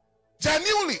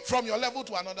 Genuinely from your level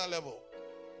to another level.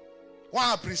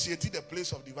 One appreciated the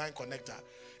place of divine connector.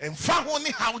 And found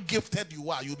only how gifted you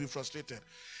are, you'll be frustrated.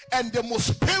 And the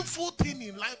most painful thing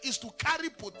in life is to carry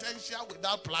potential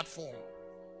without platform.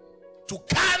 To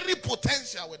carry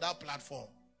potential without platform.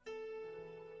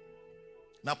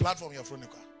 Now platform your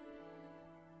phronica.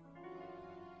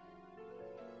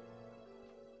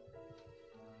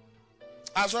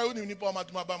 As I only nipo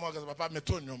matuma ba mo papa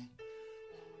metonyum.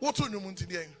 What to nyum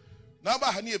ntide? Na ba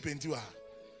hani epenti wa.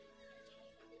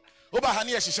 Oba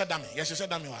hani yeshisha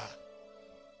dami wa.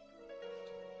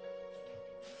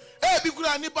 Eh bi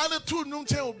kura ni ba na tu nyum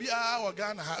che obi a wa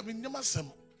Ghana ha bi nyama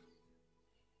sem.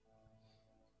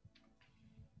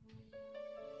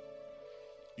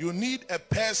 You need a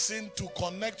person to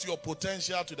connect your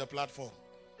potential to the platform.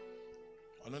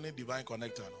 I don't need divine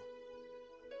connector. No?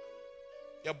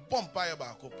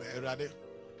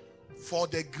 For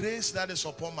the grace that is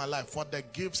upon my life, for the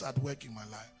gifts at work in my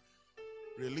life,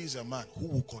 release a man who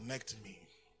will connect me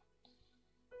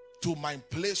to my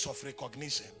place of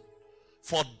recognition,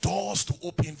 for doors to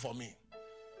open for me.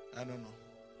 I don't know.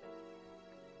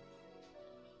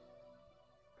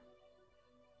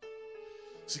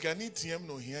 Sikanitium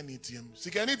no here nitium.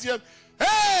 Sikanitium.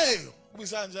 Hey! We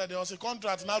say there was a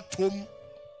contract now tom.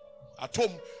 At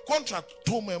home, contract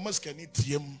tom and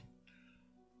muscanitium.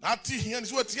 Ati here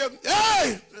is what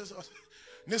hey!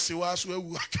 Nisi was where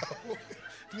we are.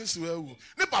 Nisi where we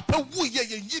ne papa woo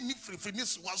ye ni free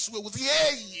nisi was where was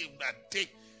ye that day.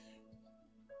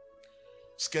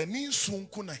 Scanning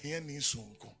sunku na here ni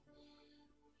sunku.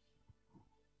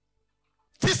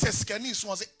 This is scanning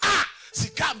was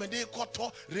sika me de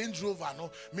koto Range Rover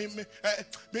no me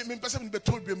person be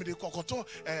told me de koto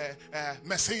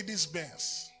Mercedes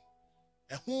Benz.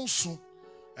 Ehunsu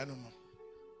I don't know.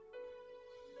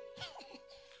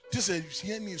 This is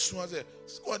here ni so as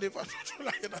squad if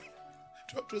like that.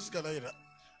 To sika like that.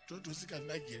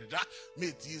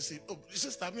 Mate you say oh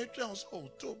sister me try so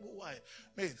to why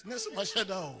mate nese ma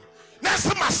sheda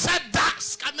nese ma sheda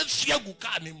scan shegu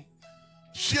kanim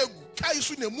shegu kai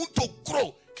su ne muntu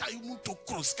kro kai muntu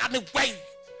kro scan way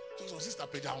so sister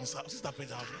page down sister page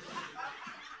down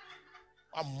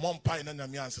I'm mom pie na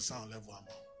me answer sound level am.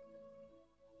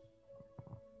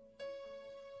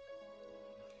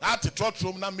 That trot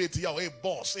room na mate ya hey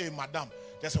boss hey madam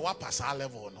there's a what pass our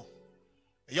level no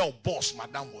your boss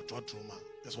madam what trot room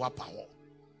there's what power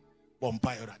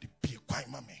bompa you the pay kwai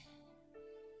mame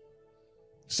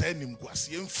say nim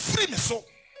kwasi en free me so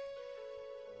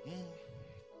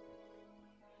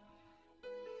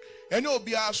and you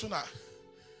be asuna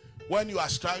when you are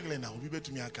struggling now be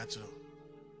to me and catch you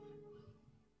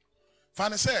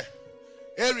fan say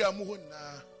area mu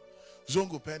na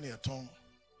zongo penny aton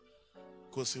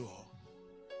kosi ho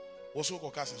woso ko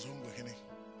kase zongo hene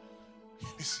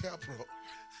isi apro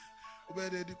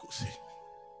obede di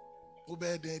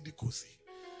kosi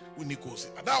uni kosi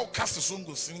ada o kase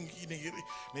zongo sin ne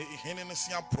hene ne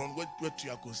si apro wetu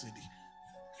ya kosi di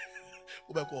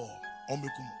obeko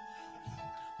ombekum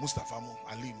Mustafa mo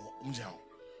Ali mo umjao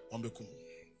ombekum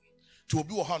to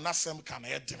obi wo ha na sem ka na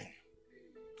yedene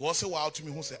to wo se wa out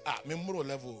me hu se me mmoro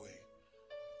level we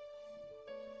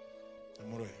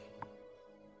mmoro.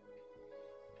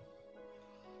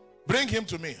 Bring him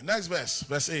to me. Next verse,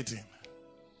 verse 18.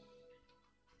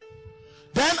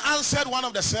 Then answered one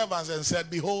of the servants and said,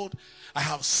 behold, I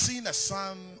have seen a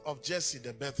son of Jesse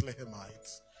the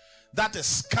Bethlehemite, that is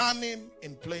scanning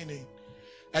in planing,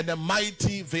 and a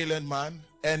mighty valiant man,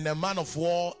 and a man of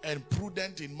war, and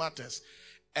prudent in matters,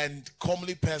 and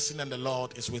comely person, and the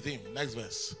Lord is with him. Next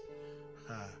verse.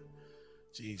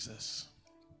 Jesus.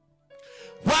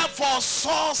 Wherefore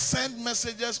Saul sent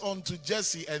messengers unto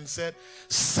Jesse and said,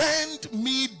 send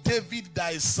me David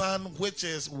thy son, which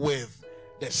is with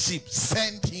the sheep.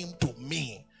 Send him to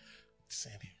me.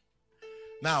 Send him.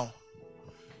 Now,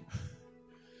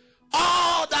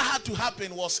 all that had to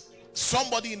happen was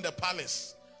somebody in the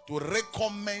palace to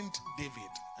recommend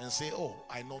David and say, oh,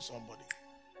 I know somebody.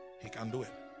 He can do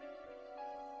it.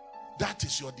 That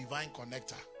is your divine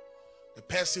connector. The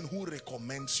person who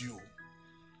recommends you.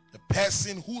 The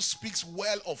person who speaks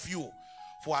well of you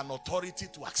for an authority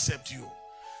to accept you.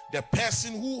 The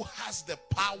person who has the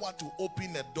power to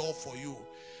open a door for you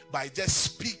by just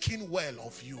speaking well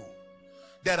of you.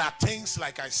 There are things,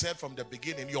 like I said from the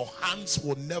beginning, your hands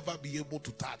will never be able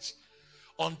to touch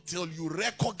until you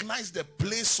recognize the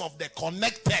place of the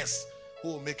connectors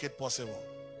who will make it possible.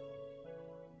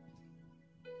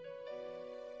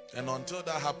 And until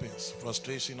that happens,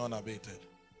 frustration unabated.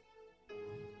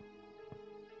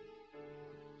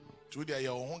 Today,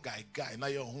 your own guy, now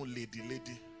your own lady.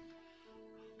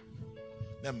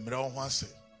 Then, brown one say,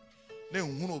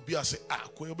 then who will be a say,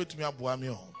 go bet me a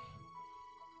boamio.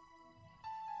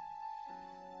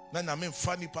 Then I mean,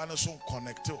 funny panel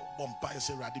connected. Bombay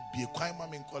say, Raddy be a crime,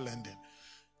 in London.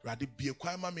 Raddy be a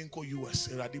crime, in US.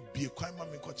 Raddy be a crime,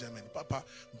 in Germany. Papa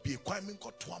be a crime, in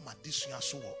Tuama, this year,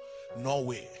 so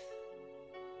Norway.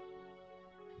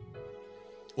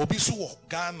 Obi so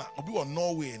Ghana, Obi or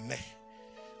Norway, ne.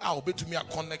 I'll bet to me I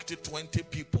connected 20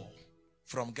 people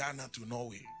from Ghana to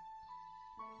Norway.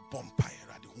 Bombay,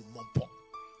 Raddy, who mompo.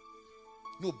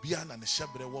 No biana ne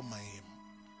shebre wo man.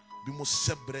 Bimo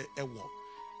shebre ewo.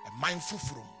 A mindful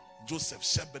from Joseph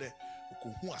shebre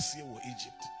who asiye wo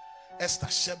Egypt. Esther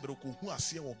shebre who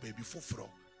asiye wo baby fufro.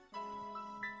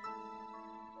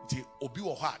 The obi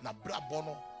wo ha na bra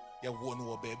bono ye wo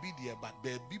no baby there, but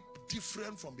baby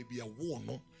different from baby a wo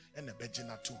no and a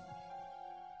begina too.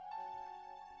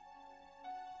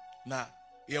 Na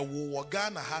ye wo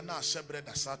Ghana ha na shebre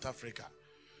da South Africa.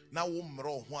 Na wo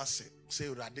mro ho ase say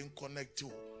radin connect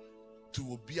you to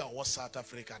obi a wo South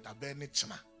Africa da be ni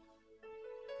china.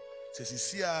 Say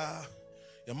sia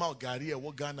your mouth Gary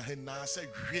wo Ghana he na say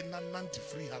hwe na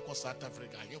 93 ha ko South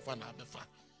Africa he fa na be fa.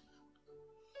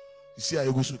 You see I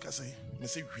go so ka say me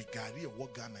say hwe Gary wo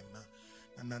Ghana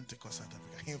na 90 ko South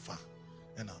Africa he fa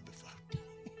and na be fa.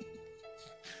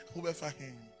 Who be fa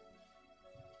him?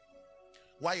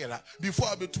 Why era before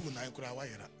I be 29 kura why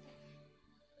era.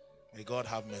 May God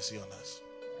have mercy on us.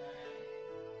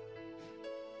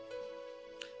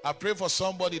 I pray for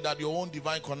somebody that your own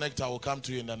divine connector will come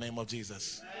to you in the name of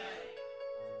Jesus.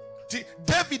 See,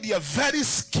 David is very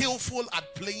skillful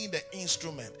at playing the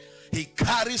instrument. He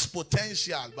carries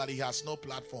potential, but he has no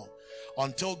platform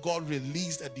until God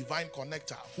released a divine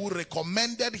connector who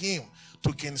recommended him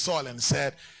to King Saul and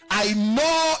said, I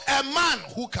know a man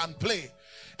who can play.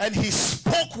 And he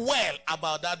spoke well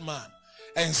about that man.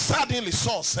 And suddenly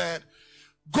Saul said,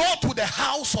 go to the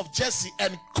house of Jesse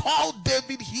and call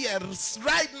David here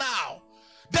right now.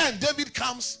 Then David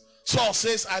comes. Saul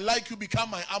says, I like you,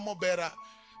 become my armor bearer,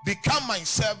 become my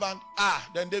servant.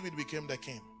 Then David became the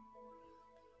king.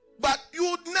 But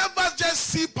you never just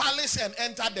see palace and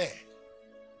enter there.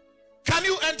 Can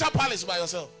you enter palace by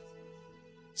yourself?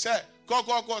 Say, go,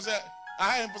 say,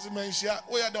 I am Mensia.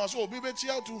 Oh, yeah, there was so be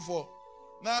chia 2-4.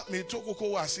 Now, me toko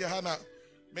was here, Hannah.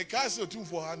 Me castle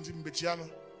 2-4 hands in Betiano.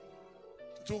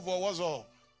 2-4 was all.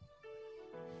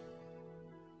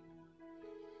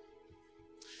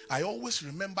 I always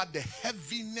remember the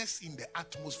heaviness in the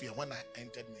atmosphere when I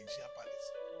entered Mensia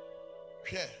Palace.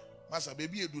 Yeah, Master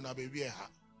baby, you do na baby.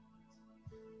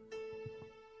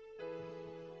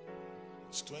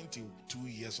 It's 22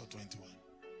 years or 21.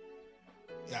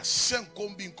 Yeah, same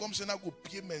combing comes and I go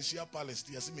pay Mensia Palace.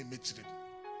 They see me meet it.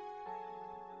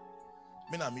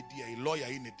 Me na me dia a lawyer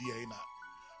in the dia na.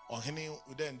 On any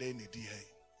then they need dia.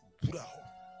 Pura ho.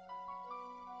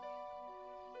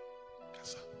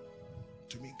 Kasa.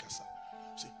 To me kasa.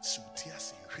 Say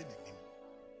sutias in hwenim.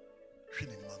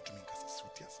 Hwenim man to me kasa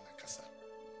sutias na kasa.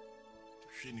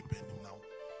 Hweni penim now.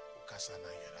 Kasa na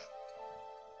yera.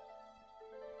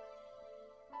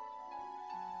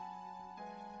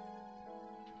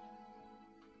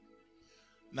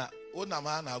 Na ona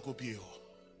ma na akopie ho.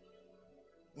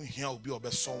 We hear obi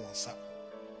obe son wansa.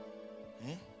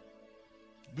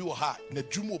 Bi wo ha na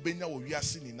dwuma obenya wo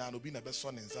wiase ni na obi na be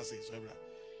son nsa say so ebra.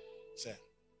 Say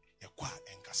ye kwa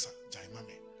enkasa jai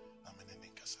mame na mene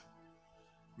enkasa.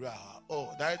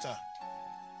 Oh, director.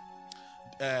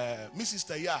 Me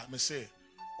sister ya me say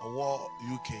owo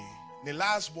UK. The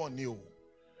last born new.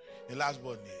 The last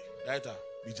born ni. Director,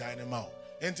 bi jai ne ma o.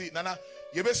 Enti nana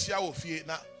ye be sia wo fie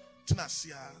na tena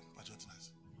sia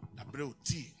pajotinas. Na bre o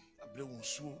ti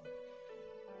Brewunsu,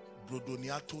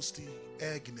 Brodonia toasty,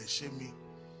 egg neshemi.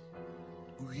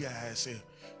 We are say,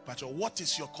 but what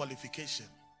is your qualification?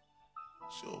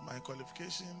 So my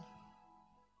qualification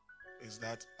is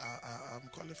that I'm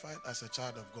qualified as a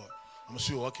child of God. I'm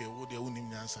sure, okay, they won't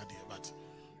even answer there, but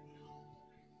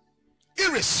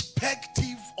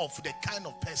irrespective of the kind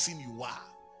of person you are,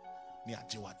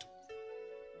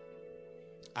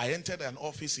 I entered an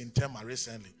office in Tema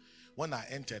recently. When I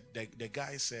entered, the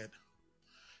guy said,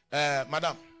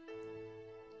 Madam,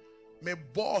 my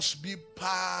boss be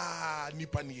pa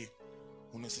nipanie.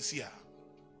 Unesisia.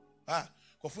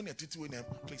 Kofuni titi we name.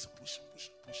 Please push.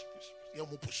 Yeah,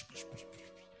 more push.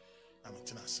 I'm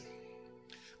saying.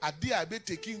 I be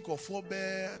taking for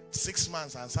 6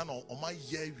 months and son on my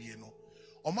year, you know.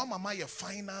 On my mama your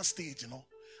final stage, you know.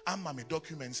 I'm my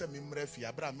documents and me mrefi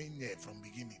abra me from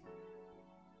beginning.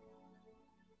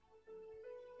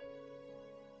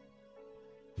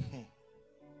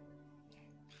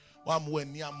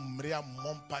 When you are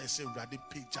mompa say ready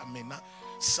picture mena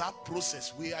sa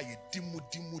process where you dimu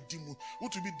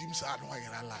what to be dim sa no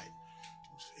ayera lie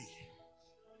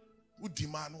wo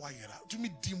demand no ayera to me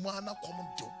demand na come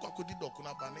do kwakodi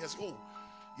dokuna ba na yes oh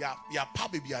ya pa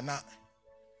baby ana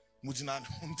mujina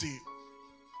nti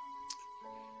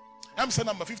I'm saying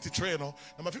number 53 no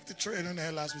number 53 no na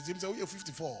last week say we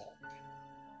 54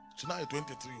 so now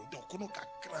 23 dokuno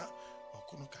kakra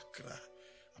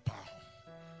apa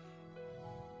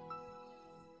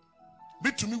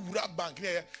Bit to me, Wura Bank.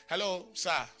 Yeah, hello,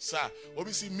 sir.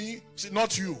 Obviously, me,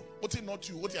 not you. What is not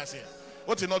you? What you say?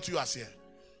 What is not you? I say,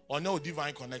 or no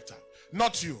divine connector.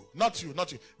 Not you.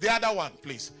 The other one,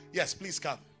 please. Yes, please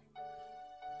come.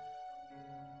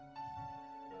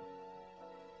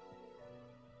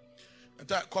 And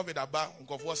that COVID about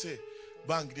Uncle say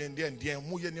bank then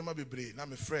muye nima be brave. Now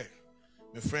my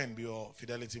friend be your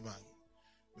Fidelity Bank.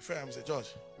 My friend, I'm say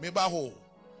George, me ba ho.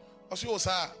 I say, oh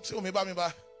sir, say me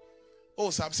ba. Oh,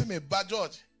 so I'm saying me bad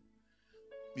George.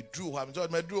 Me drew, I'm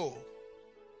George, me drew.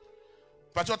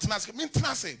 But what tenacity? Me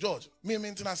tenacity, George. Me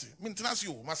tenacity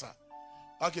you, massa.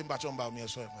 Okay, but you me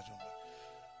sorry,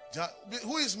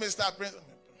 who is Mr. Prince?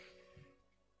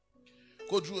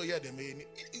 Go drew here, they may.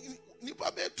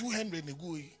 Nipa be 200 ni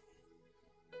go.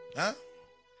 Huh?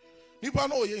 Nipa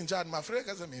no ye in charge, my friend,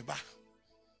 cause me ba.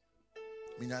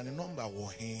 Me na the number wo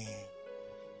he.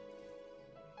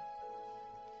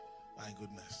 My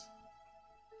goodness.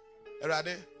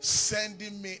 Rather,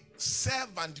 sending me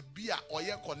servant beer or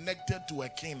you're connected to a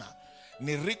kina.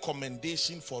 Ni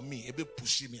recommendation for me, it be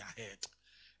pushing me ahead.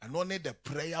 And only the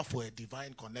prayer for a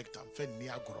divine connector. Fe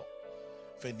niagro.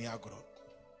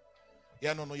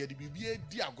 Yeah, no, you be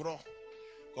diagro.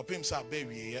 Kopim sa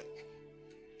baby,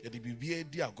 you be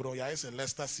diagro. Ya is a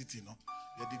Leicester City, no.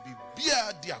 You be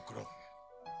diagro.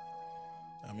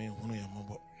 I mean, who you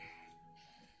mobile.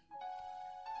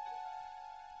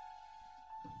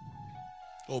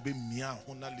 Obe mia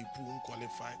hona lipu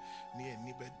unqualify ni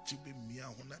enibe jibe mia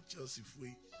hona Chelsea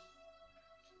fue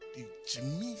the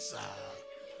Jimisa.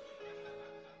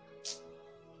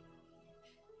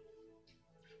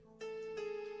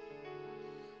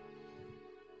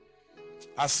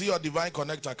 I see your divine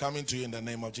connector coming to you in the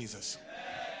name of Jesus.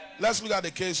 Let's look at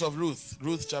the case of Ruth.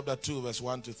 Ruth chapter 2 verse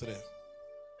 1 to 3.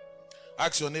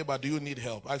 Ask your neighbor, do you need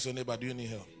help? Ask your neighbor, do you need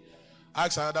help?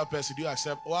 Ask another person, do you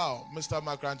accept? Wow, Mr.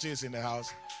 Macranchi is in the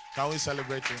house. Can we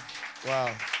celebrate him?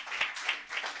 Wow.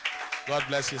 God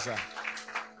bless you, sir.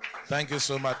 Thank you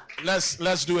so much.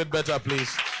 Let's do it better,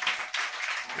 please.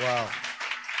 Wow.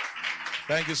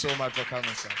 Thank you so much for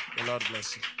coming, sir. The Lord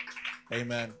bless you.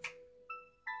 Amen.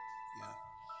 Yeah.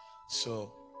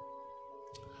 So,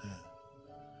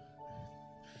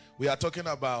 we are talking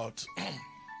about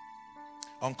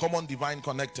uncommon divine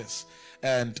connectors.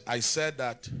 And I said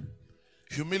that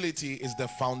humility is the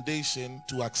foundation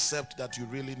to accept that you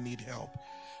really need help.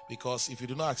 Because if you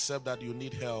do not accept that you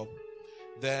need help,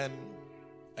 then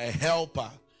a helper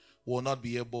will not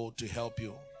be able to help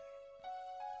you.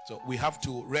 So we have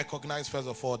to recognize first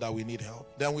of all that we need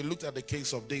help. Then we looked at the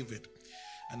case of David.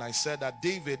 And I said that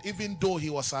David, even though he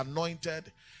was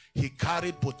anointed, he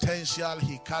carried potential,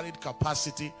 he carried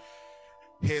capacity.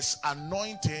 His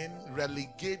anointing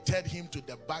relegated him to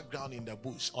the background in the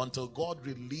bush until God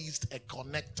released a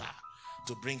connector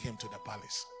to bring him to the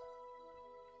palace.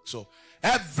 So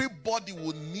everybody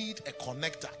will need a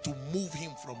connector to move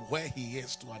him from where he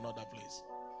is to another place.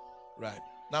 Right.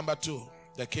 Number 2,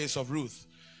 the case of Ruth.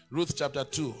 Ruth chapter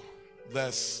 2,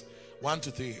 verse 1 to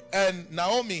 3. And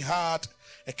Naomi had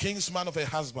a kinsman of her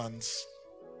husband's,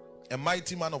 a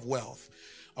mighty man of wealth,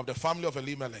 of the family of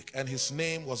Elimelech, and his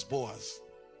name was Boaz.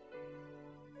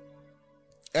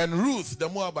 And Ruth the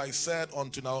Moabite said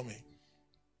unto Naomi,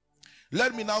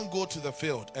 let me now go to the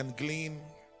field and glean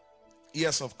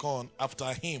ears of corn after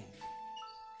him,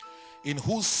 in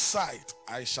whose sight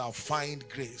I shall find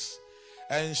grace.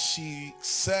 And she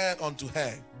said unto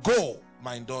her, go,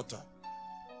 my daughter.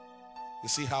 You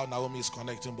see how Naomi is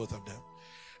connecting both of them.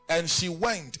 And she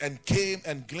went and came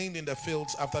and gleaned in the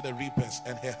fields after the reapers,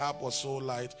 and her harp was so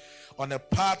light on a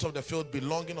part of the field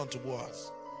belonging unto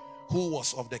Boaz, who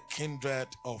was of the kindred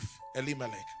of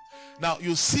Elimelech. Now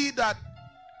you see that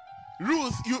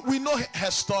Ruth, we know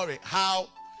her story, how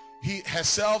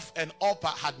herself and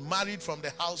Orpah had married from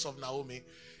the house of Naomi,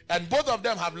 and both of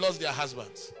them have lost their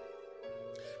husbands.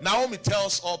 Naomi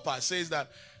tells Orpah, says that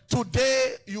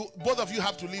today both of you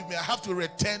have to leave me. I have to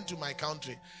return to my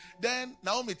country. Then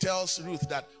Naomi tells Ruth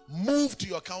that move to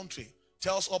your country.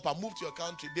 Tells Orpah, move to your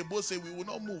country. They both say, we will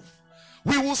not move.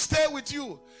 We will stay with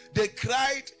you. They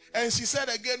cried, and she said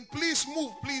again, please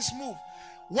move, please move.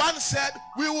 One said,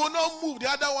 we will not move. The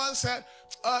other one said,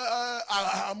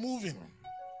 I'm moving.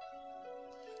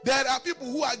 There are people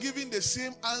who are giving the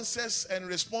same answers and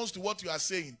response to what you are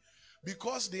saying,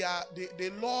 because they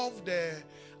love the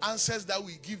answers that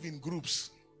we give in groups.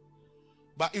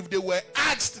 But if they were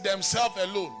asked themselves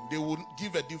alone, they would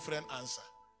give a different answer.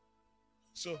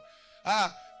 So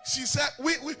she said,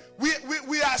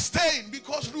 we are staying,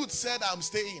 because Ruth said, I'm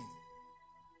staying.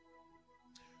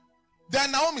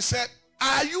 Then Naomi said,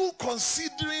 are you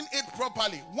considering it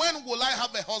properly? When will I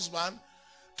have a husband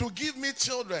to give me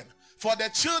children, for the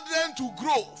children to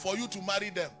grow, for you to marry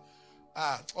them?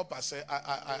 Orpah said,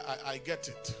 I get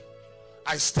it.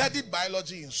 I studied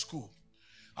biology in school.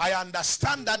 I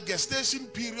understand that gestation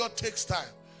period takes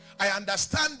time. I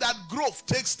understand that growth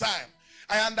takes time.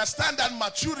 I understand that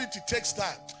maturity takes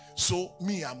time. So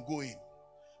me, I'm going.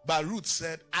 But Ruth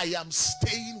said, I am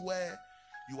staying where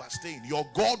you are staying. Your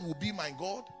God will be my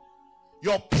God.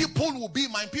 Your people will be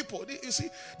my people. You see,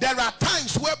 there are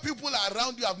times where people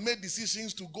around you have made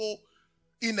decisions to go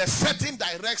in a certain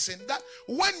direction, that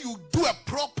when you do a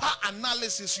proper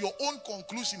analysis, your own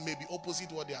conclusion may be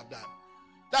opposite what they have done.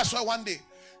 That's why one day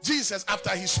Jesus, after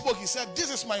he spoke, he said,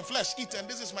 this is my flesh, eat, and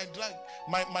this is my drink,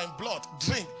 my blood,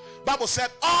 drink. Bible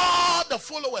said all the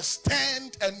followers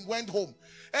turned and went home,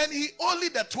 and only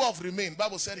the 12 remained.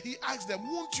 Bible said he asked them,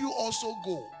 won't you also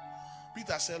go?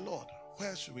 Peter said, Lord,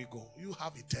 where should we go? You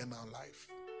have eternal life.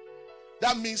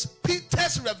 That means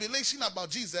Peter's revelation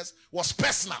about Jesus was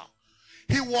personal.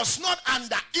 He was not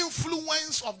under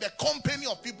influence of the company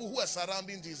of people who were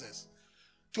surrounding Jesus.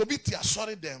 To be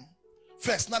sorry them.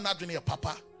 First, na nadwene your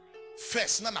papa.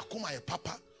 First, na nakoma your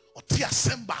papa. Or tia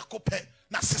semba kope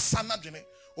na sesa nadwene.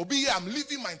 Obi I'm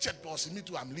leaving my church boss. Me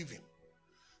too, I'm leaving.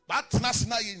 But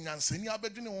nasina ye nyanseni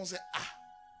abedwene won say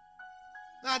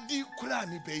na di kura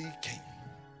ni be ken.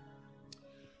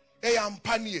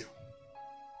 Ampanie.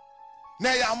 Na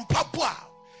ampapua.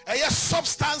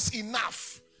 Substance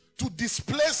enough to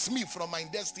displace me from my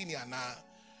destiny.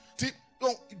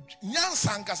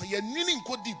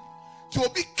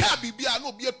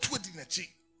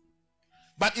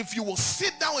 But if you will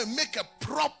sit down and make a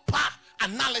proper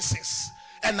analysis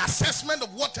and assessment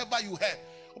of whatever you heard,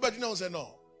 but you know, say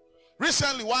no.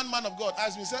 Recently, one man of God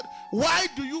asked me, said, why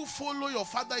do you follow your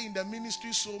father in the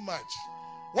ministry so much?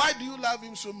 Why do you love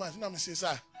him so much? And I say,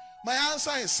 sir, my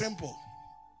answer is simple.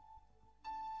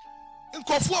 In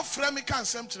Kofu Fremi can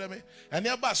send to me, and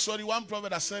nearby, sorry, one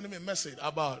prophet has sent me a message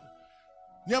about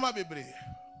Nyama Bebre.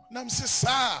 And I'm say, sir,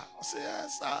 I say,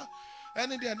 yes, sir.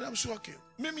 And then I'm sure, okay.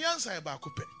 Me answer about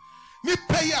Coupe. Me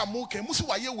pay a moke, Musu,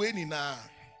 why you winning now?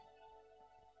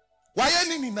 Why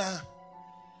any na?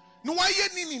 No, why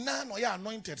any na? No, ya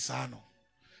anointed, sano.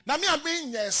 Now, me, I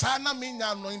mean, yes, sana, me,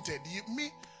 anointed.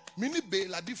 Me be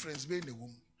la difference be in the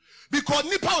womb. Because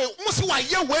nipa Musu, why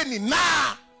you winning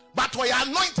now? But we are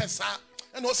anointed, sir,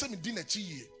 and also me dinner chi.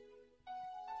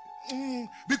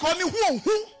 Because ni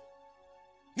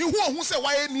who say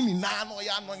why ni na no you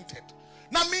anointed.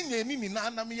 Na me ni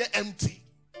na me empty.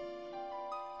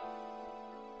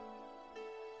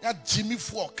 Ya Jimmy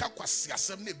for kakwasi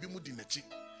asem na ebi mu dinner chi.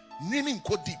 Ni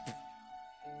nko deep.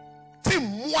 Tim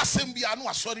mu asem bia no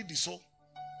asori di so.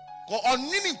 On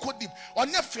meaning could deep, on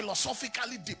not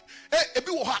philosophically deep. Ebi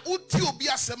wo ha uti obi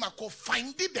asem akọ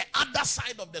find the other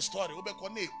side of the story. Obe ko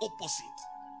na opposite.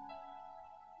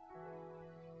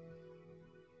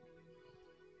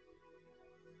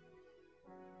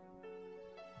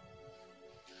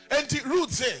 And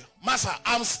Ruth say, Master,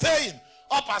 I'm staying.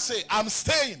 Orpah say, I'm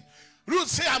staying. Ruth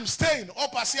say, I'm staying.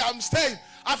 Orpah say, I'm staying.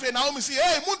 After Naomi say,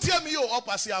 hey, muntia mi yo.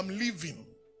 Orpah say, I'm leaving.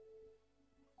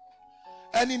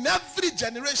 And in every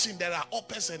generation, there are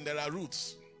Orpahs and there are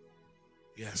Ruths.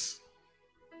 Yes.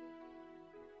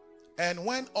 And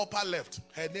when Orpah left,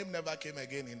 her name never came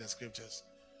again in the scriptures.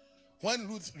 When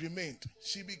Ruth remained,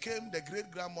 she became the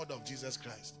great-grandmother of Jesus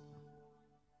Christ.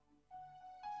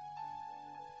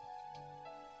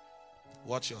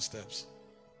 Watch your steps.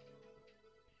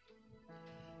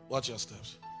 Watch your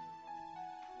steps.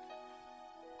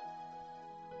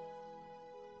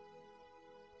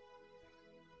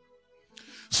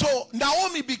 So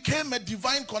Naomi became a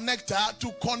divine connector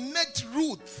to connect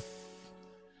Ruth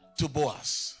to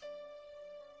Boaz.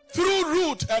 Through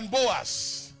Ruth and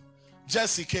Boaz,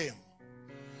 Jesse came.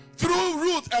 Through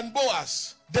Ruth and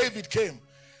Boaz, David came.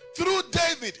 Through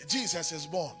David, Jesus is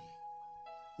born.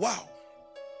 Wow.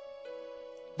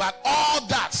 But all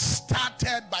that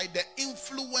started by the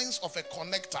influence of a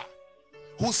connector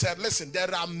who said, listen,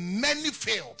 there are many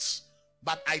fields,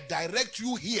 but I direct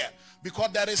you here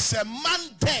because there is a man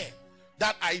there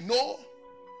that I know.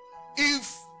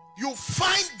 If you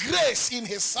find grace in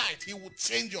his sight, he will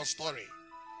change your story.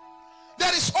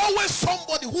 There is always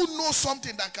somebody who knows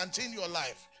something that can change your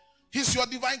life. He's your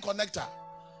divine connector.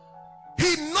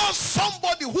 He knows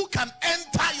somebody who can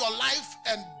enter your life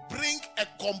and bring a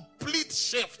complete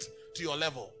shift to your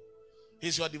level.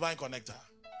 He's your divine connector.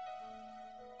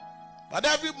 But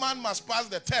every man must pass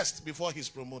the test before he's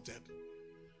promoted.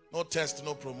 No test,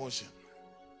 no promotion.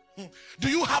 Do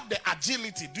you have the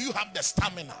agility? Do you have the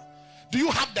stamina? Do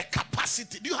you have the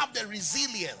capacity? Do you have the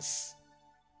resilience?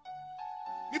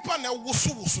 Come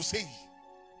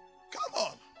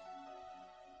on.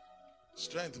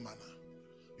 Strength, man.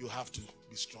 You have to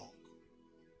be strong.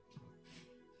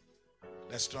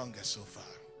 The strongest so far.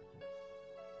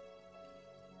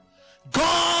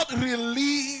 God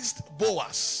released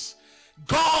Boaz.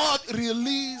 God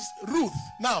released Ruth.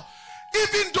 Now,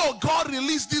 even though God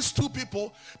released these two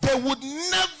people, they would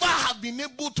never have been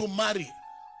able to marry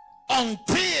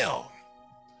until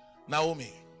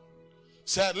Naomi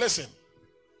said, listen,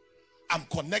 I'm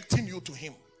connecting you to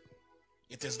him.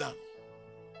 It is done.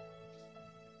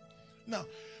 Now,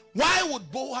 why would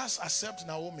Boaz accept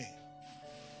Naomi?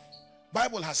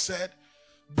 Bible has said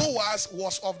Boaz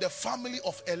was of the family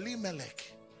of Elimelech.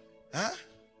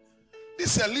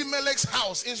 This Elimelech's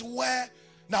house is where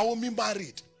Naomi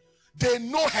married. They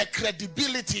know her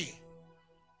credibility.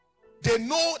 They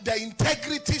know the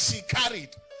integrity she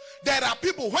carried. There are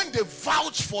people, when they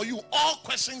vouch for you, all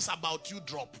questions about you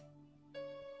drop.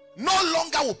 No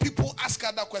longer will people ask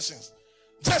other questions.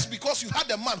 Just because you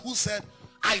had a man who said,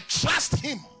 I trust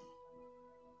him.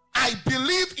 I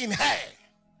believe in her.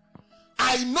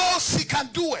 I know she can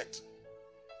do it.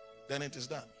 Then it is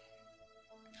done.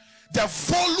 The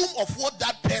volume of what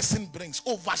that person brings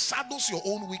overshadows your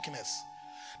own weakness.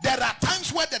 There are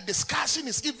times where the discussion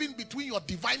is even between your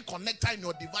divine connector and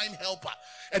your divine helper,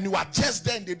 and you are just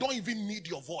there and they don't even need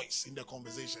your voice in the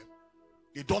conversation.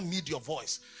 They don't need your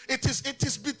voice. It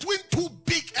is between two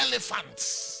big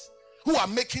elephants who are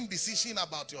making decisions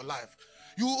about your life.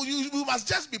 You must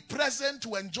just be present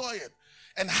to enjoy it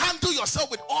and handle yourself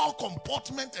with all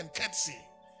comportment and courtesy.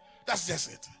 That's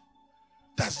just it.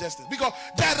 That's just it. Because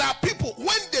there are people,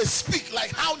 when they speak,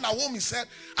 like how Naomi said,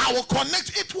 I will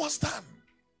connect, it was done.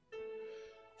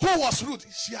 Who was Ruth?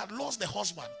 She had lost the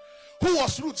husband. Who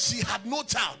was Ruth? She had no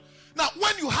child. Now,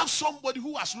 when you have somebody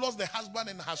who has lost the husband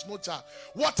and has no child,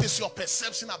 what is your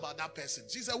perception about that person?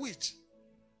 She's a witch.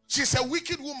 She's a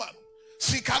wicked woman.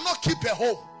 She cannot keep a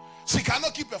home. She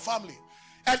cannot keep a family.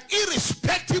 And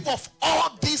irrespective of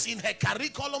all this in her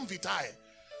curriculum vitae,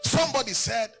 somebody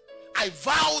said, I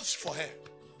vouch for her.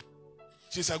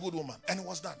 She's a good woman. And it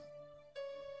was done.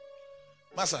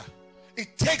 Master,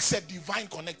 it takes a divine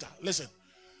connector. Listen,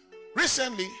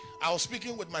 recently, I was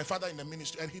speaking with my father in the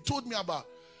ministry, and he told me about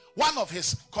one of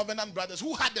his covenant brothers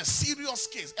who had a serious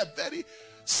case, a very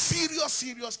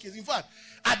serious case. In fact,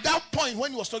 at that point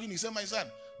when he was talking, he said, my son,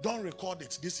 don't record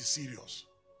it. This is serious.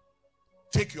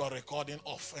 Take your recording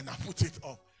off. And I put it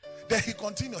off. Then he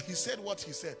continued. He said what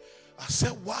he said. I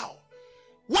said, wow.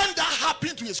 When that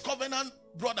happened to his covenant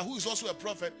brother, who is also a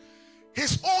prophet,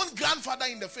 his own grandfather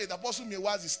in the faith, Apostle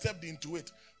Mewazi, stepped into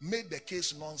it, made the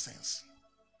case nonsense.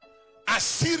 As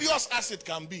serious as it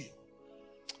can be.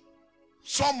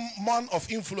 Some man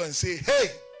of influence say,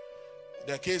 hey,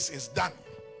 the case is done.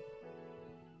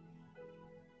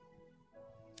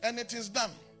 And it is done.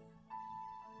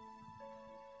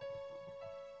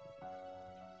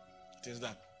 It is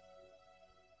done.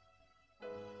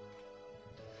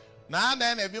 Now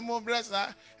then, a bit more breast,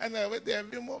 and a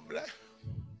bit more breast.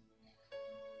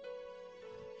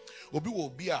 Obi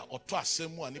will be a or twice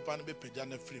same one, if I be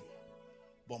pejana frame.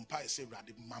 Bompai say,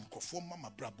 Raddy, Mamco for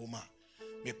Mama Braboma.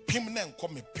 Me pimnen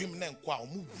come me pimnen qua,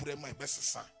 move my best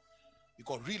son.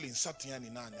 Because really in Satian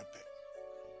in Anape.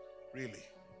 Really.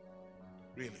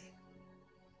 Really.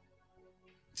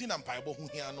 Tinam Bible who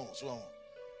here knows.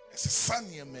 It's a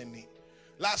sunny many.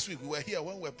 Last week we were here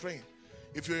when we were praying.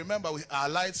 If you remember, our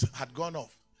lights had gone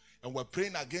off and we're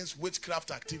praying against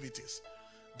witchcraft activities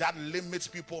that limits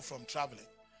people from traveling.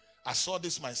 I saw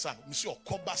this my son. Monsieur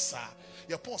Kobasa,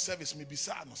 your phone service me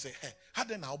bisa no say, hey, how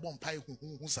then I bomb pie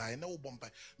who say no bomb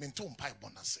pie, mentum pie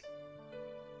bonus.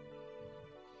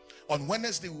 On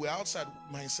Wednesday, we were outside,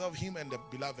 myself, him, and the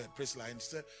beloved praise line. He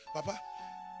said, Papa,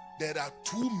 there are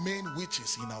two main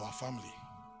witches in our family.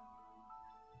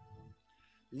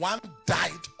 One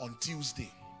died on Tuesday.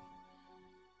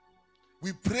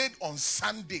 We prayed on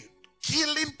Sunday,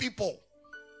 killing people.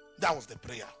 That was the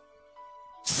prayer.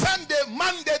 Sunday,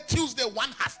 Monday, Tuesday,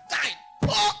 one has died.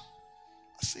 Oh!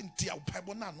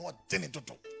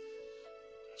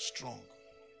 Strong.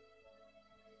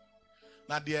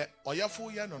 Now, dear,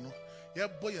 Oyafo ya no, ya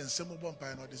boy and some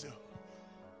bumpire no this.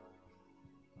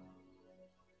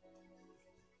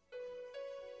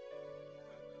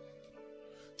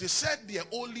 They said they're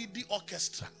only the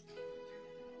orchestra.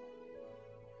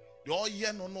 The all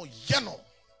yeno no yeno.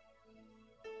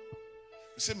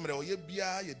 Say mre oye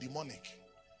bia ye demonic.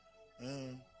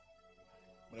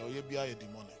 Mre oye bia ye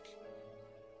demonic.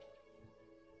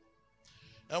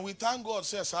 And we thank God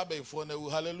says abe for na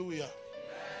hallelujah.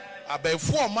 Abe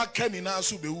for makani na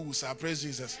so be wu sa praise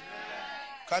Jesus.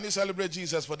 Can you celebrate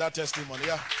Jesus for that testimony?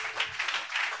 Yeah.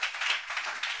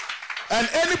 And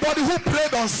anybody who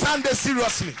prayed on Sunday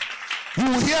seriously, you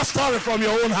will hear a story from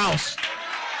your own house.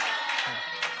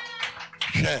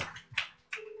 Yeah.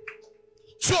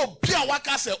 So, Pia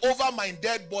Waka say, over my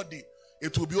dead body,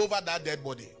 it will be over that dead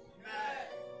body.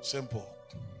 Simple.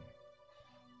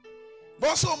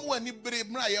 But so when you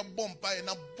bring a bomb and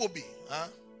a bobby,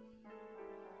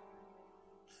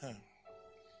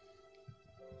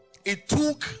 it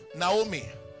took Naomi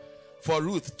for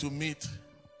Ruth to meet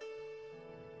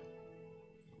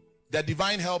the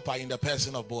divine helper in the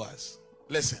person of Boaz.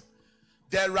 Listen,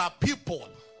 there are people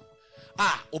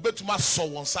obetuma so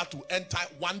wants to enter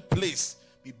one place.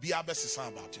 Be about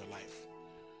your life.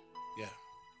 Yeah.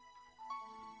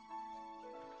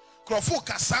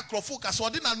 Crofocus, or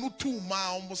didn't know 2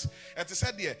 miles almost. And they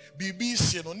said, yeah,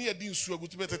 BBC, no near Dean Sue,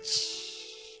 to better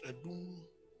a doom.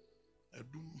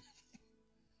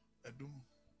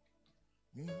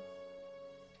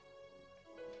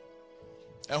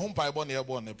 A home piebon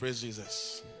airborne, praise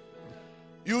Jesus.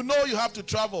 You know you have to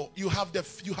travel. You have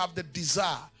the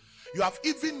desire. You have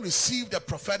even received a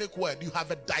prophetic word. You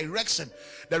have a direction.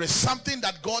 There is something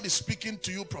that God is speaking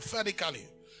to you prophetically.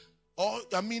 Or,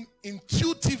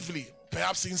 intuitively,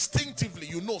 perhaps instinctively,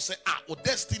 you know, say, your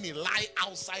destiny lie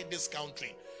outside this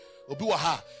country.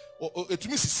 It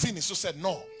means sin is so said,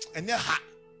 no. And yeah,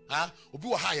 you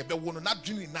be one not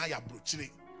dreaming now, you're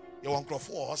brutally. You want to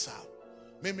for us.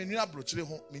 Me brutally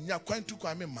home. Me quite to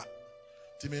come in.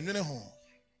 Timmy home.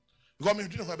 Because me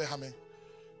didn't have a hammer.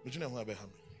 Me didn't have a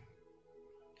hammer.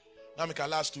 Now,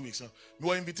 last 2 weeks.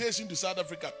 No invitation to South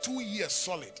Africa, 2 years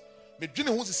solid. Me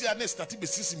didn't want to see a next starting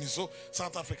basis in so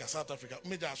South Africa.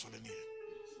 Me just on the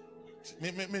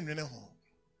me home.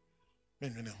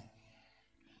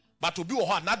 But to be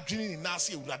not dreaming in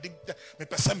Nasi, me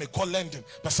person me call London,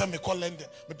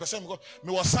 me person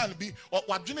me was son be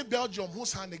what dreaming Belgium,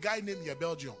 who's hand the guy named your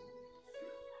Belgium.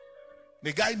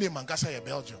 The guy named Mankasa your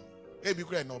Belgium. Hey, be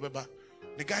great, no, beba.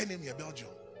 The guy named your Belgium.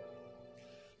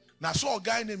 Now, saw a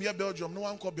guy named Belgium, no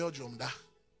one called Belgium. Da.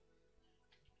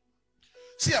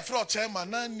 See a fraud chairman,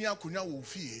 none near Kunya will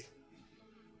fear.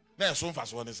 Now, so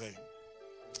fast what they say.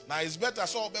 Now, it's better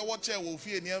so be what chair will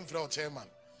fear near fraud chairman.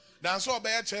 Than so be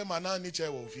a chairman, none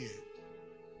chair will fear.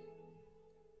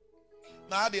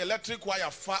 Now, the electric wire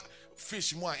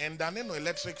fish more and then no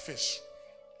electric fish.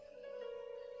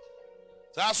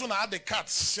 So, as soon as the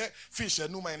cats fish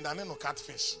and no man, then no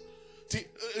catfish.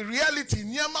 Reality,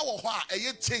 nyama wa hwa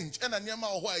eye change and nyama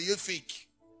wa hwa eye fake.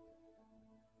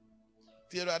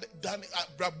 Dan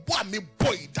brabo me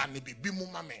boy dan bi mu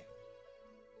mame.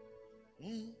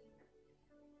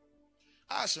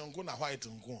 Ashon ko na white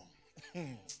nko.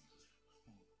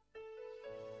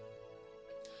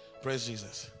 Praise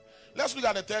Jesus. Let's look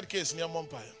at the third case near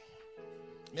Bompire.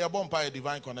 Near Bompire,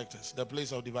 divine connectors, the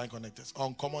place of divine connectors,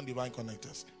 uncommon divine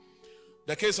connectors.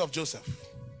 The case of Joseph.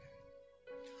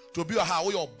 To be a how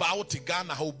you bow to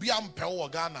Ghana, how be ample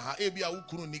Ghana, Abia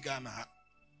Ukuru ni Ghana.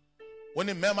 When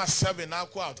the member 7 now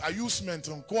quote, I use meant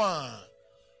on Kwan.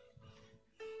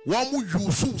 One mu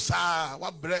you sa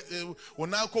what bread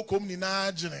when I cook home in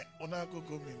Ajane, when I cook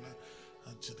home in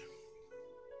Ajane.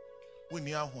 When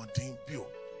you are wanting pure.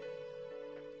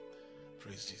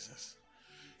 Praise Jesus.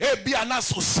 be an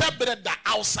so separate that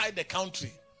outside the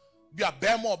country. Be a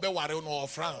Bemo or Beware or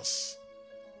France.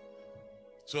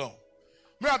 So,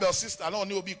 me and sister, I don't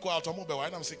know be quiet or mobile.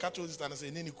 I'm saying, Catholic sister, and I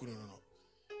say, Nini Kuno.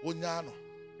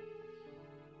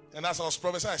 And as I was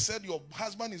prophesying, I said, your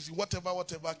husband is in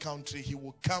whatever country, he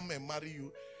will come and marry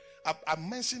you. I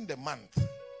mentioned the month.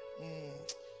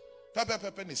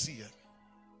 Pepe is here.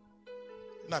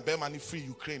 Now, be money free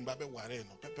Ukraine, Babe Warren,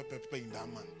 Pepe in that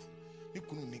month. You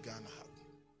couldn't nigga and have.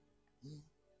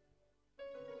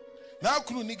 Now,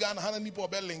 couldn't nigga and have a nipple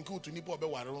bell link to nipple be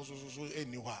Warren, so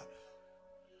anywhere.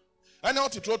 I know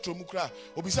to throw to Mukra,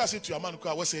 or besides it to a man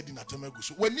who was said in a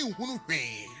Temegus. When you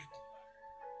pay.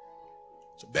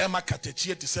 So, Bema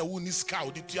Catechia to say, who is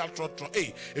cow, the theatre,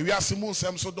 eh? If you are Simon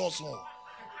Samson, also.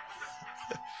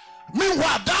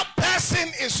 Meanwhile, that person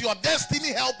is your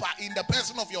destiny helper in the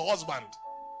person of your husband.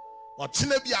 Or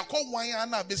Tinebi, I call one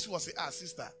Anna, basically was say,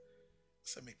 sister.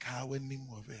 Say, me car when name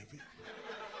of baby.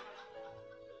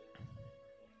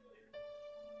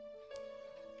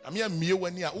 I'm here, me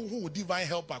when you are who divine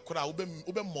helper could I be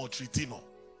more treating.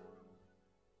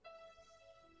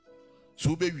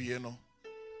 So, baby, you know.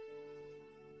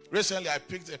 Recently,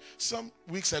 some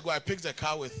weeks ago, I picked a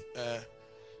car with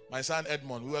my son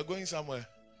Edmond. We were going somewhere,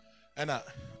 and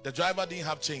the driver didn't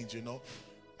have change, you know.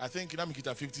 I think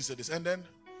Namikita 50 said this. And then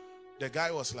the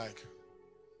guy was like,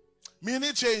 me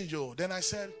need change, yo. Then I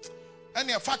said,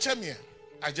 any fache me.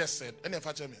 I just said, any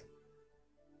fache me.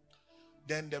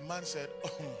 Then the man said,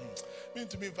 me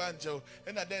to me, Vanjo.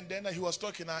 And then he was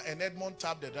talking, and Edmond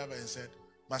tapped the driver and said,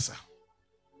 Massa,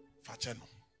 fache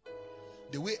no.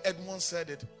 The way Edmond said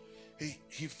it,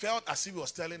 he felt as if he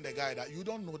was telling the guy that you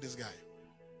don't know this guy.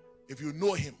 If you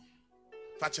know him,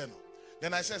 Facheno.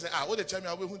 Then I said, what the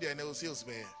champion who they know sales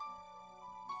bear.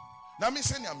 Now me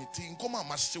send you a meeting, come on,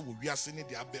 master will be asking the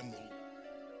abemo.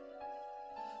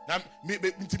 Now me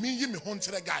home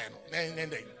to the guy.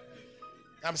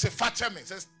 I'm say Facheme.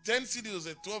 Says 10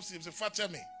 CDs, 12 CDs, say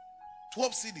Facheme.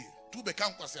 12 CD, 2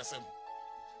 become Kwasiasem.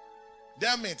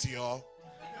 Damn it, y'all.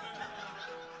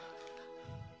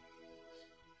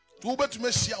 To be to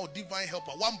me share our divine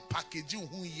helper, one package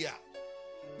who here.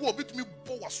 Who will be to me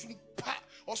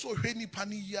also hear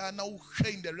Nipani ya now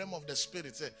in the realm of the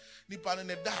spirit. Say Nipani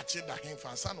ne dache da him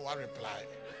fan son will reply.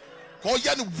 Call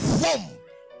yan warm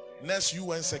next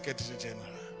UN Secretary General.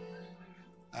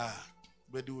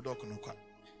 We do dokunuka.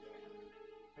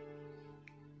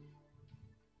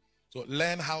 So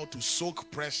learn how to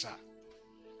soak pressure.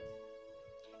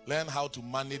 Learn how to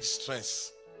manage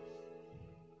stress.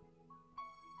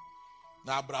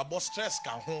 Now, brabo stress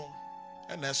can home,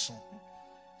 and that's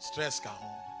stress can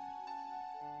home.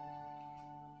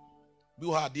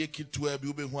 You had the kid to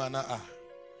be one.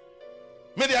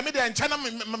 Media, and China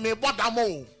me bought them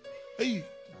all. Hey,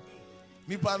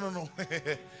 Nipa no.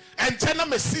 And China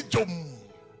me see jom.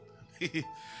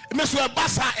 Miss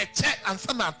Bassa a check and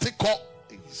send a take up.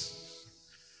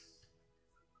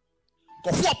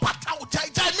 Go for patao,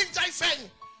 Jai saying.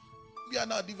 We are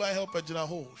not divine helper,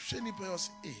 General. Shani pay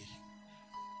us, eh.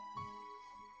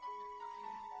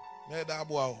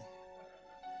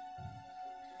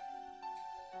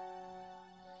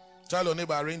 Tell your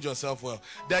neighbor, arrange yourself well.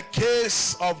 The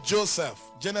case of Joseph,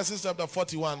 Genesis chapter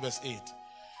 41 verse 8.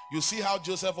 You see how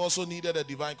Joseph also needed a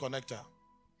divine connector.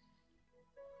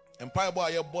 And Bible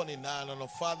are born in nine and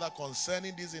Father,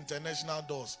 concerning these international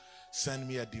doors, send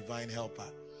me a divine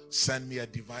helper. Send me a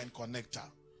divine connector.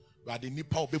 But the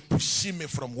Nipa will be pushing me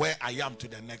from where I am to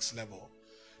the next level.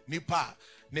 Nipa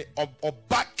or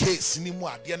back case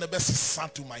anymore, they never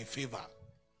sent to my favor.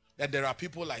 And there are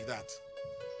people like that.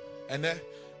 And then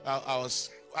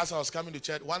as I was coming to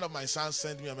church, one of my sons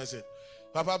sent me a message.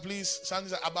 Papa, please, son,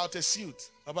 about a suit.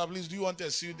 Papa, please, do you want a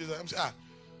suit? I'm saying,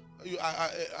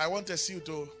 I want a suit.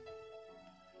 Oh.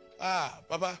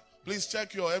 Papa, please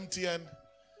check your MTN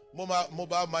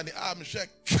mobile money. I'm sure.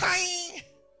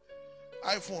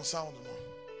 iPhone sound.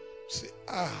 Say,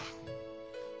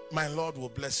 my Lord will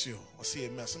bless you. I see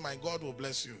amen. So my God will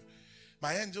bless you.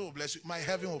 My angel will bless you. My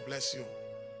heaven will bless you.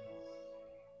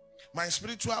 My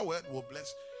spiritual word will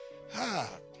bless you.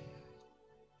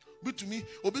 Be to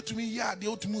me, yeah, the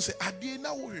ultimate say, I did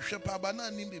now we shepherd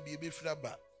banana in the baby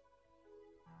fraba.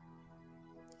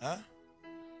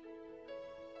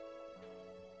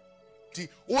 The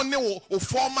only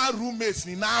former roommates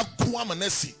ni na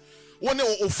kuamanesi.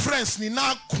 Only friends ni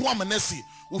na kuamanesi.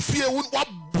 Ufie what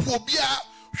bobia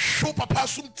show papa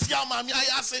sum tia mami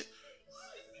ayase.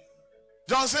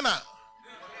 Johnson na.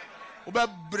 Ube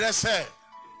brese.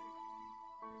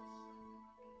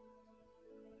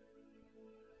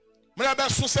 Mrebe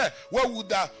so say where would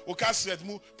that okasret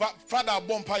mu father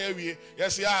bompa ye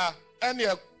yes ya any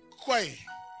Quay.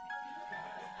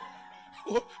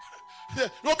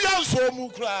 Robian so mu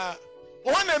kra.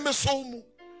 One name is so mu.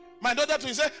 My daughter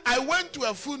to say, I went to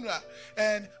a funeral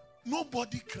and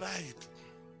nobody cried.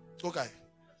 Okay.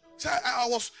 So I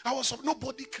was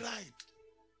nobody cried.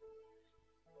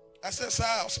 I said, sir,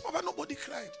 Papa, nobody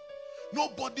cried.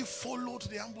 Nobody followed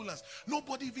the ambulance.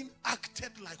 Nobody even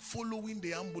acted like following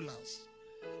the ambulance.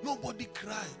 Nobody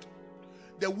cried.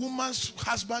 The woman's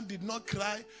husband did not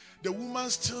cry. The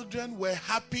woman's children were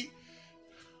happy.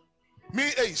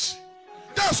 Me, Ace.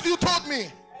 That's what you told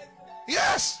me.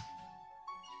 Yes.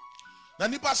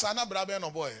 Nanipa sana brabe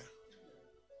no boy.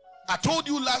 I told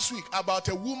you last week about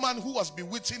a woman who was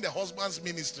bewitching the husband's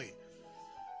ministry.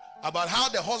 About how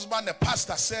the husband, the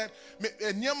pastor said,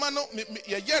 revival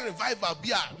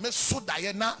me so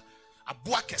Diana a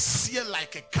see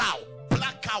like a cow.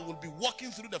 Black cow will be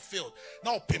walking through the field.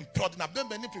 Now pim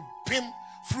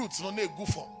fruits no go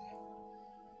for.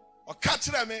 Or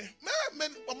catch me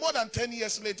more than 10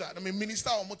 years later. I mean minister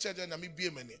or more church and I mean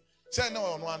be many. Say no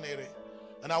on one area.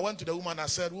 And I went to the woman, I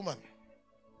said, woman,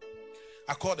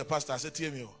 I called the pastor, I said,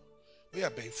 TMO, we are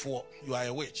before you are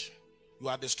a witch. You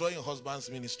are destroying your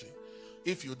husband's ministry.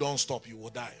 If you don't stop, you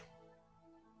will die.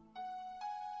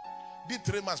 Did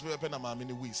 3 months we open a mammy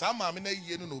weeks. Some mammy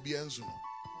no be enzo.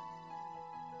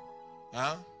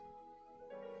 Huh?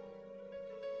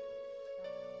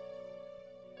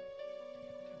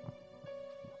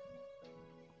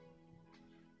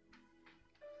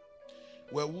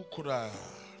 Where who could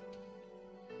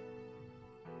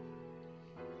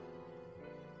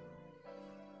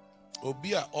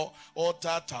Obia or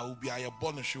Tata Obia a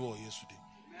bonus show yesterday.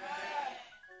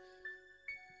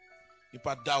 If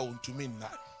I down to me now,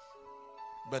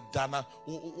 but Dana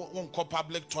won't call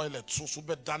public toilet, so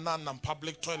but Dana and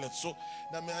public toilet. So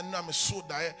I'm so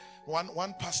that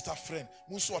one pastor friend,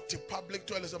 Muso public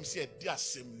toilet, I'm saying, dear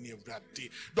same near Bradley.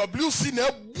 WC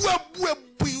never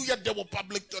there were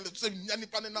public toilet, same Yanni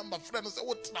number friends.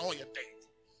 What now you think?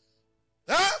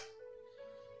 Huh?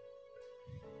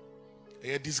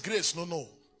 A disgrace, no,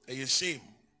 a shame,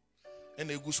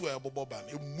 and a goose where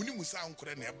Boban, a Munimusan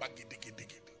could never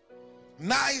dig.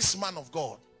 Nice man of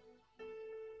God.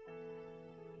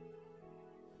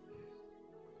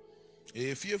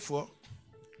 A fearful.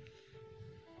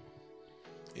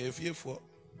 A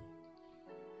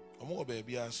more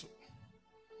baby also.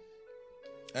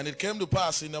 And it came to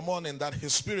pass in the morning that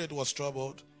his spirit was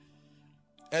troubled,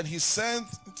 and he sent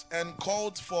and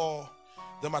called for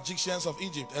the magicians of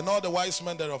Egypt and all the wise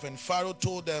men thereof, and Pharaoh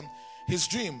told them his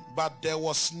dream, but there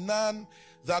was none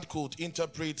that could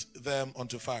interpret them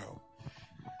unto Pharaoh.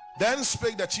 Then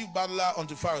spake the chief battler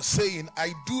unto Pharaoh, saying,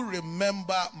 I do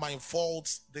remember my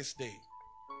faults this day.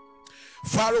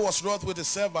 Pharaoh was wroth with his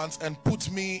servants and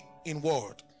put me in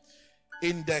ward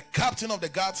in the captain of the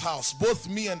guard's house, both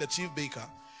me and the chief baker.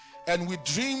 And we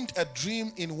dreamed a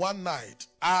dream in one night,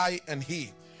 I and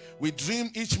he. We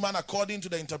dreamed each man according to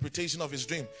the interpretation of his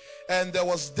dream. And there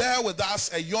was there with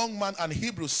us a young man, an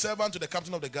Hebrew servant to the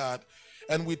captain of the guard.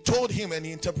 And we told him, and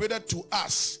he interpreted to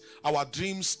us our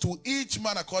dreams, to each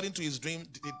man according to his dream.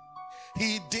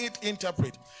 He did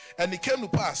interpret. And it came to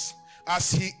pass,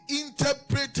 as he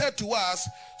interpreted to us,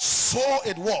 so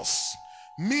it was.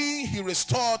 Me he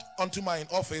restored unto mine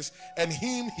office, and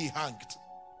him he hanged.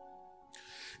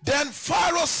 Then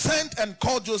Pharaoh sent and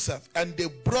called Joseph, and they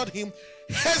brought him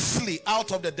hastily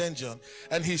out of the dungeon,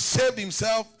 and he shaved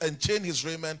himself and changed his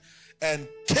raiment and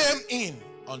came in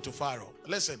unto Pharaoh.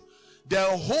 Listen, the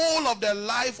whole of the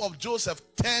life of Joseph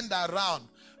turned around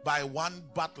by one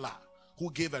butler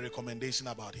who gave a recommendation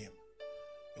about him.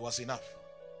 It was enough.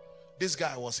 This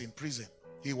guy was in prison.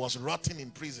 He was rotting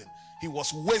in prison. He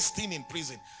was wasting in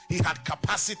prison. He had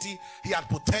capacity. He had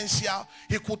potential.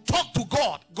 He could talk to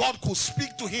God. God could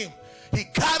speak to him. He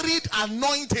carried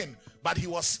anointing, but he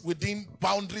was within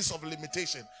boundaries of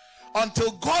limitation.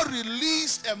 Until God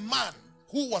released a man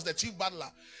who was the chief battler.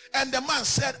 And the man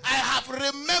said, I have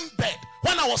remembered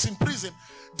when I was in prison,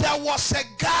 there was a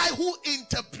guy who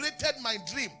interpreted my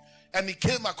dream, and he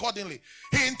came accordingly.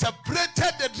 He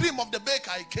interpreted the dream of the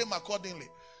baker. He came accordingly.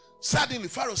 Suddenly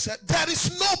Pharaoh said, there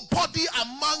is nobody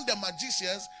among the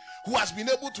magicians who has been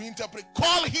able to interpret.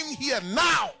 Call him here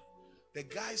now. The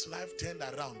guy's life turned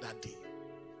around that day.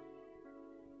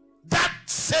 That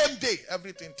same day,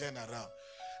 everything turned around.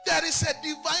 There is a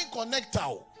divine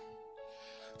connector.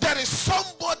 There is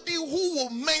somebody who will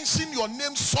mention your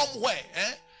name somewhere,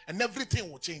 and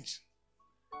everything will change.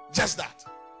 Just that.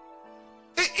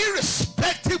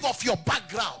 Irrespective of your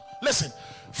background. Listen,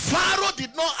 Pharaoh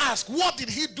did not ask, what did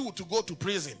he do to go to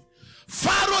prison?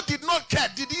 Pharaoh did not care.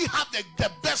 Did he have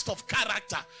the best of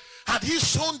character? Had he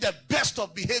shown the best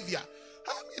of behavior?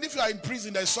 I mean, if you are in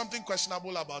prison, there is something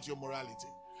questionable about your morality.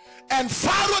 And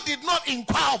Pharaoh did not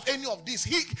inquire of any of this.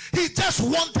 He just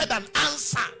wanted an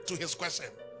answer to his question.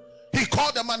 He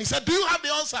called the man. He said, do you have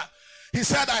the answer? He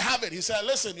said, I have it. He said,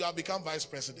 listen, you have become vice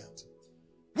president.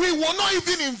 We will not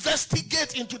even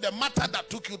investigate into the matter that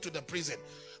took you to the prison.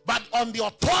 But on the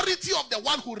authority of the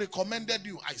one who recommended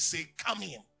you, I say, come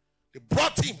in. They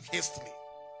brought him hastily.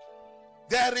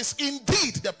 There is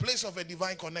indeed the place of a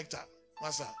divine connector,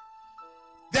 Master.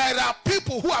 There are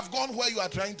people who have gone where you are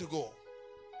trying to go.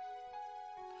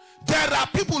 There are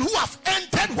people who have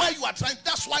entered where you are trying.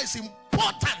 That's why it's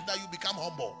important that you become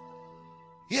humble.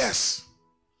 Yes.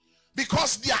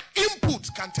 Because their input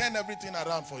can turn everything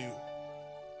around for you.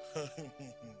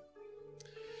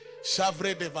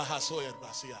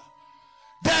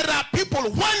 There are people,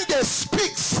 when they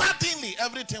speak, suddenly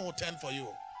everything will turn for you.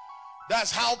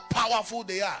 That's how powerful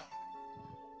they are.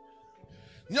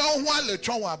 I'm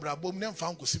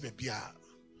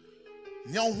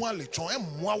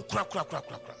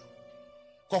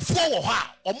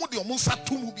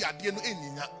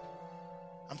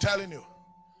telling you.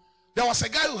 There was a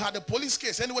guy who had a police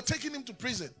case and they were taking him to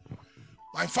prison.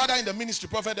 My father in the ministry,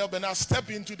 Prophet Elbenar, stepped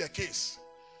into the case.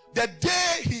 The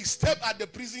day he stepped at the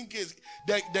prison case,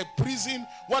 the prison,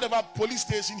 whatever police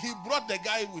station, he brought the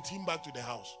guy with him back to the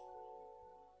house.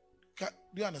 Do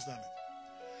you understand it?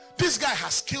 This guy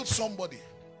has killed somebody.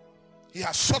 He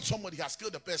has shot somebody. He has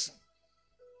killed a person.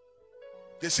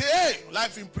 They say, hey,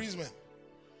 life imprisonment.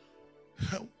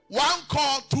 One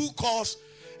call, two calls,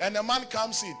 and the man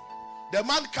comes in. The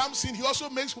man comes in. He also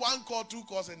makes one call, two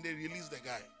calls, and they release the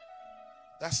guy.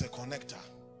 That's a connector.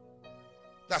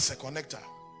 That's a connector.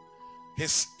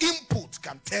 His input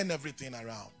can turn everything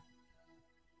around.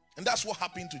 And that's what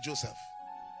happened to Joseph.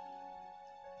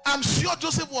 I'm sure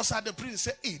Joseph was at the prison. He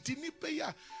said, hey, didn't you pay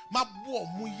my boy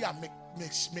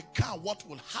what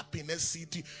will happen in the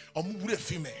city?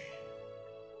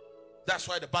 That's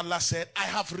why the butler said, I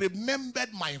have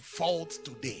remembered my fault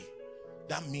today.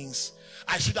 That means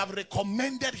I should have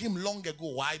recommended him long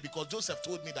ago. Why? Because Joseph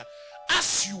told me that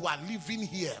as you are living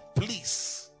here,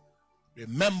 please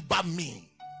remember me.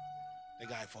 The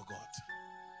guy forgot.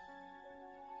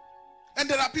 And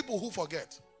there are people who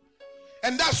forget.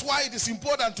 And that's why it is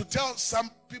important to tell some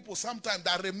people sometimes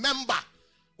that remember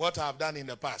what I have done in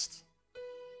the past.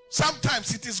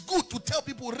 Sometimes it is good to tell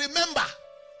people remember.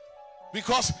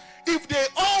 Because if they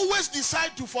always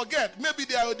decide to forget, maybe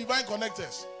they are divine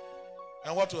connectors.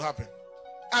 And what will happen?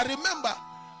 I remember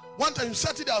one time,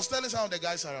 Saturday, I was telling some of the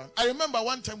guys around. I remember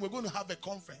one time we were going to have a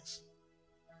conference.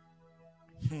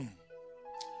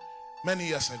 Many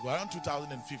years ago, around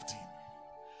 2015.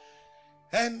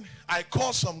 And I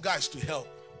called some guys to help.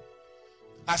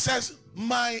 I said,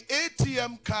 my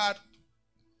ATM card,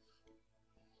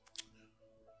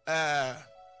 the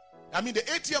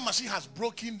ATM machine has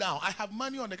broken down. I have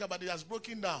money on the card, but it has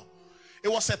broken down.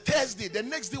 It was a Thursday. The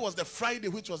next day was the Friday,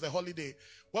 which was the holiday,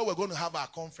 where we're going to have our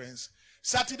conference.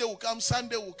 Saturday will come,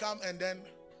 Sunday will come, and then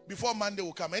before Monday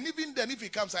will come. And even then, if he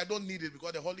comes, I don't need it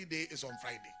because the holiday is on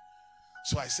Friday.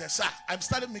 So I said, sir, I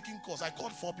started making calls. I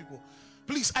called 4 people.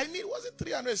 Please, I need, was it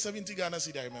 370 Ghana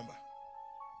cedi, I remember.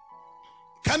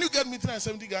 Can you get me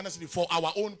 370 Ghana cedi for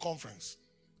our own conference?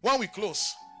 When we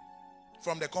close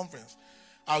from the conference,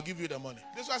 I'll give you the money.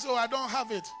 This one I said, oh, I don't have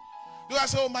it. This one I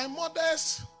said, oh, my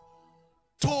mother's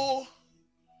toe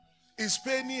is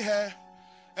paining her,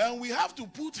 and we have to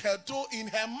put her toe in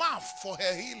her mouth for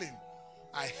her healing.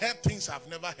 I heard things I've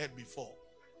never heard before.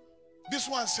 This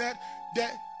one said,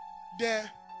 the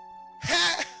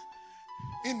hair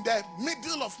in the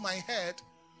middle of my head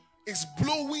is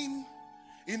blowing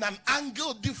in an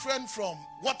angle different from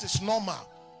what is normal.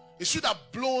 It should have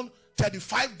blown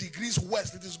 35 degrees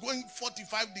west. It is going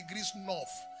 45 degrees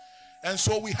north. And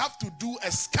so we have to do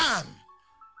a scan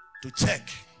to check.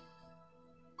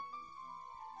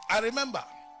 I remember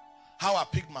how I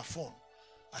picked my phone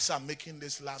as I'm making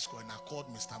this last call, and I called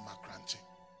Mr. McCranche,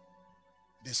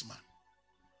 this man.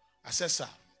 I said, sir,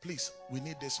 please, we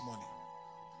need this money.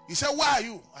 He said, where are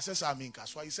you? I said, sir, I'm in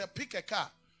Kaswa. He said, pick a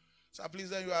car. Sir, please,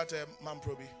 then you are at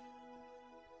Mamprobi.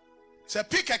 He said,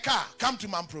 pick a car, come to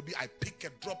Mamprobi. I pick a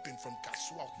dropping from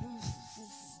Kaswa.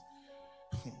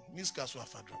 Miss Kaswa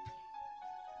for dropping.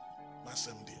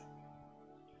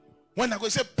 When I go,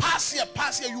 he said, pass here,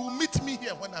 you will meet me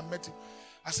here. When I met him,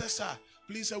 I said, sir,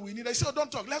 please, sir, we need. I said, oh,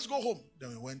 don't talk, let's go home.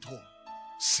 Then we went home.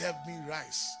 Served me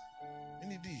rice.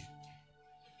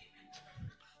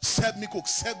 Served me coke,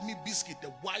 served me biscuit.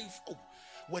 The wife,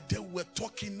 where they were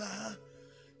talking.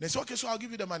 They said, okay, so I'll give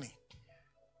you the money.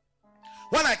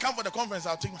 When I come for the conference,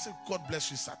 I'll take him. I said, God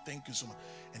bless you, sir. Thank you so much.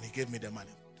 And he gave me the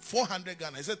money. 400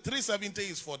 Ghana. He said, 370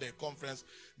 is for the conference.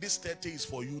 This 30 is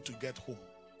for you to get home.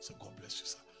 I said, God bless you,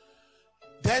 sir.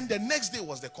 Then the next day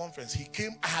was the conference. He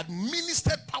came. I had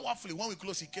ministered powerfully. When we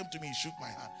closed, he came to me. He shook my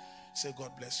hand. He said,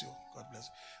 God bless you. God bless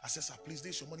you. I said, sir, please,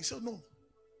 this is your money. He said, no.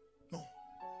 No.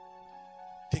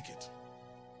 Take it.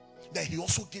 Then he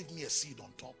also gave me a seed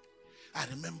on top. I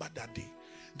remember that day.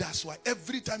 That's why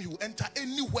every time he will enter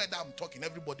anywhere that I'm talking,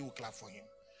 everybody will clap for him.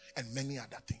 And many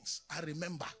other things. I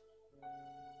remember.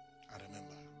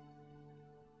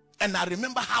 And I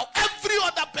remember how every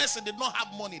other person did not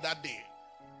have money that day.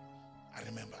 I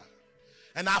remember.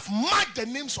 And I've marked the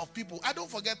names of people. I don't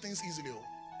forget things easily.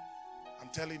 I'm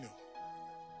telling you.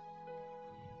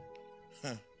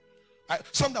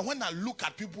 Sometimes when I look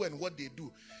at people and what they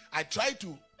do, I try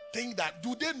to think that,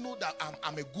 do they know that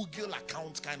I'm a Google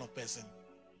account kind of person?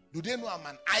 Do they know I'm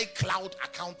an iCloud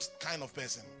account kind of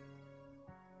person?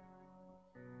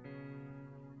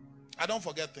 I don't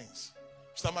forget things.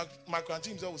 Mr. McCranty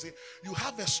himself will say, you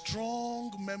have a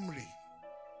strong memory.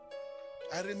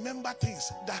 I remember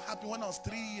things that happened when I was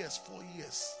 3 years, 4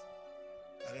 years.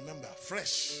 I remember,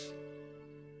 fresh.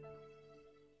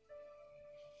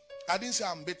 I didn't say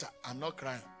I'm bitter. I'm not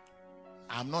crying.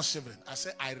 I'm not shivering. I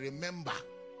said, I remember.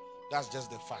 That's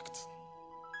just the fact.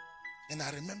 And I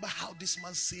remember how this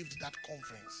man saved that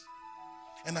conference.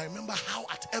 And I remember how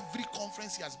at every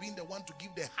conference he has been the one to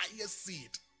give the highest seed.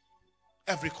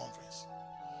 Every conference.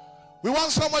 We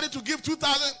want somebody to give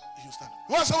 2,000, he will stand up.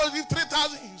 We want somebody to give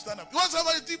 3,000, he will stand up. We want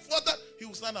somebody to give 4,000, he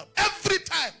will stand up. Every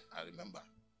time, I remember.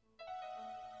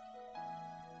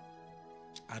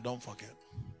 I don't forget.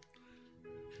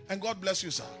 And God bless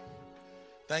you, sir.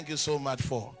 Thank you so much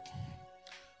for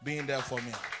being there for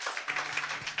me.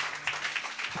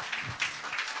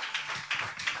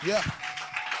 Yeah.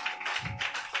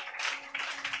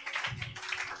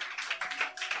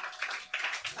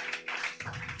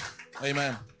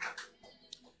 Amen.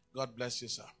 God bless you,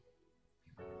 sir.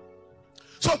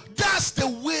 So that's the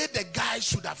way the guy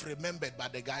should have remembered,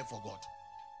 but the guy forgot.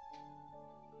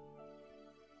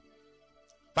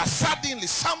 But suddenly,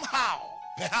 somehow,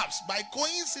 perhaps by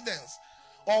coincidence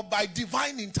or by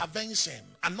divine intervention,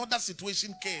 another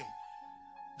situation came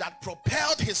that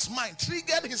propelled his mind,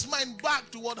 triggered his mind back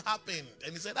to what happened.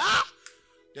 And he said,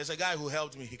 there's a guy who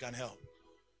helped me. He can help.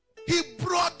 He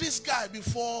brought this guy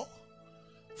before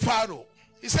Pharaoh.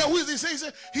 He said, who is this? He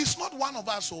said, he's not one of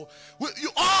us. So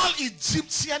all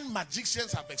Egyptian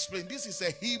magicians have explained. This is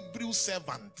a Hebrew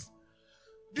servant.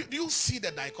 Do you see the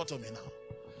dichotomy now?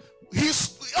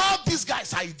 All these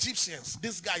guys are Egyptians.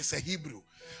 This guy is a Hebrew.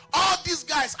 All these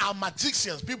guys are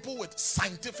magicians, people with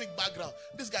scientific background.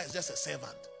 This guy is just a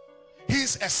servant.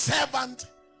 He's a servant.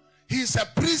 He's a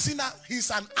prisoner. He's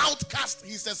an outcast.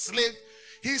 He's a slave.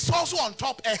 He's also on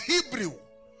top a Hebrew.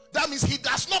 That means he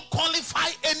does not qualify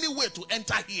anywhere to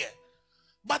enter here.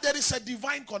 But there is a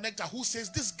divine connector who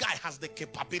says this guy has the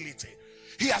capability.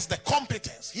 He has the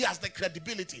competence. He has the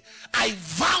credibility. I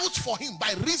vouch for him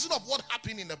by reason of what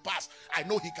happened in the past. I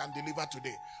know he can deliver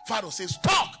today. Pharaoh says,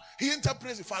 talk. He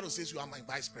interprets it. Pharaoh says, you are my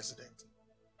vice president.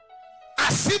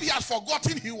 As if he has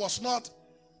forgotten he was not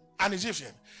an Egyptian.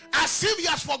 As if he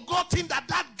has forgotten that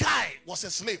that guy was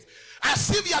a slave. As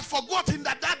if he had forgotten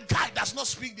that that guy does not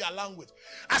speak their language.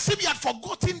 As if he had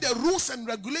forgotten the rules and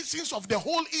regulations of the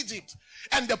whole Egypt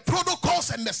and the protocols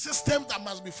and the system that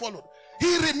must be followed.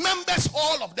 He remembers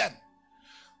all of them.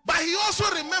 But he also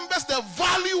remembers the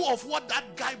value of what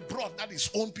that guy brought that his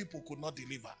own people could not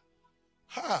deliver.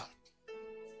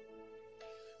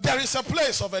 There is a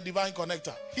place of a divine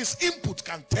connector. His input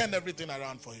can turn everything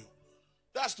around for you.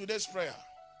 That's today's prayer.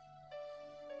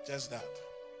 Just that.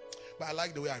 But I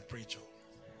like the way I preach.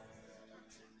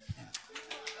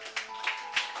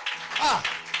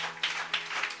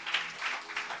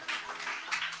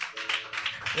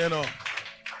 You know.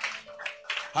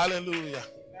 Hallelujah.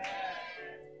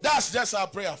 That's just our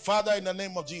prayer. Father, in the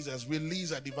name of Jesus,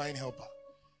 release a divine helper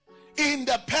in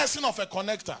the person of a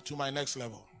connector to my next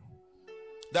level.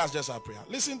 That's just our prayer.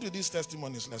 Listen to these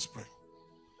testimonies. Let's pray.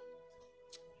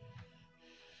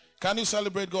 Can you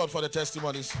celebrate God for the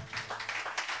testimonies?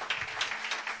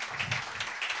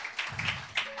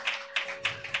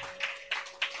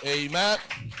 Amen.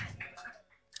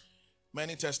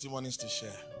 Many testimonies to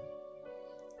share.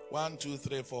 1, 2,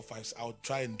 3, 4, 5. I'll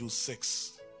try and do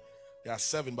 6. There are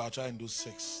 7, but I'll try and do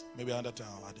 6. Maybe another time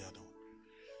I'll add the other one.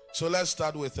 So let's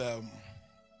start with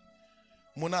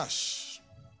Munash.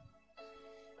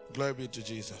 Glory be to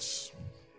Jesus.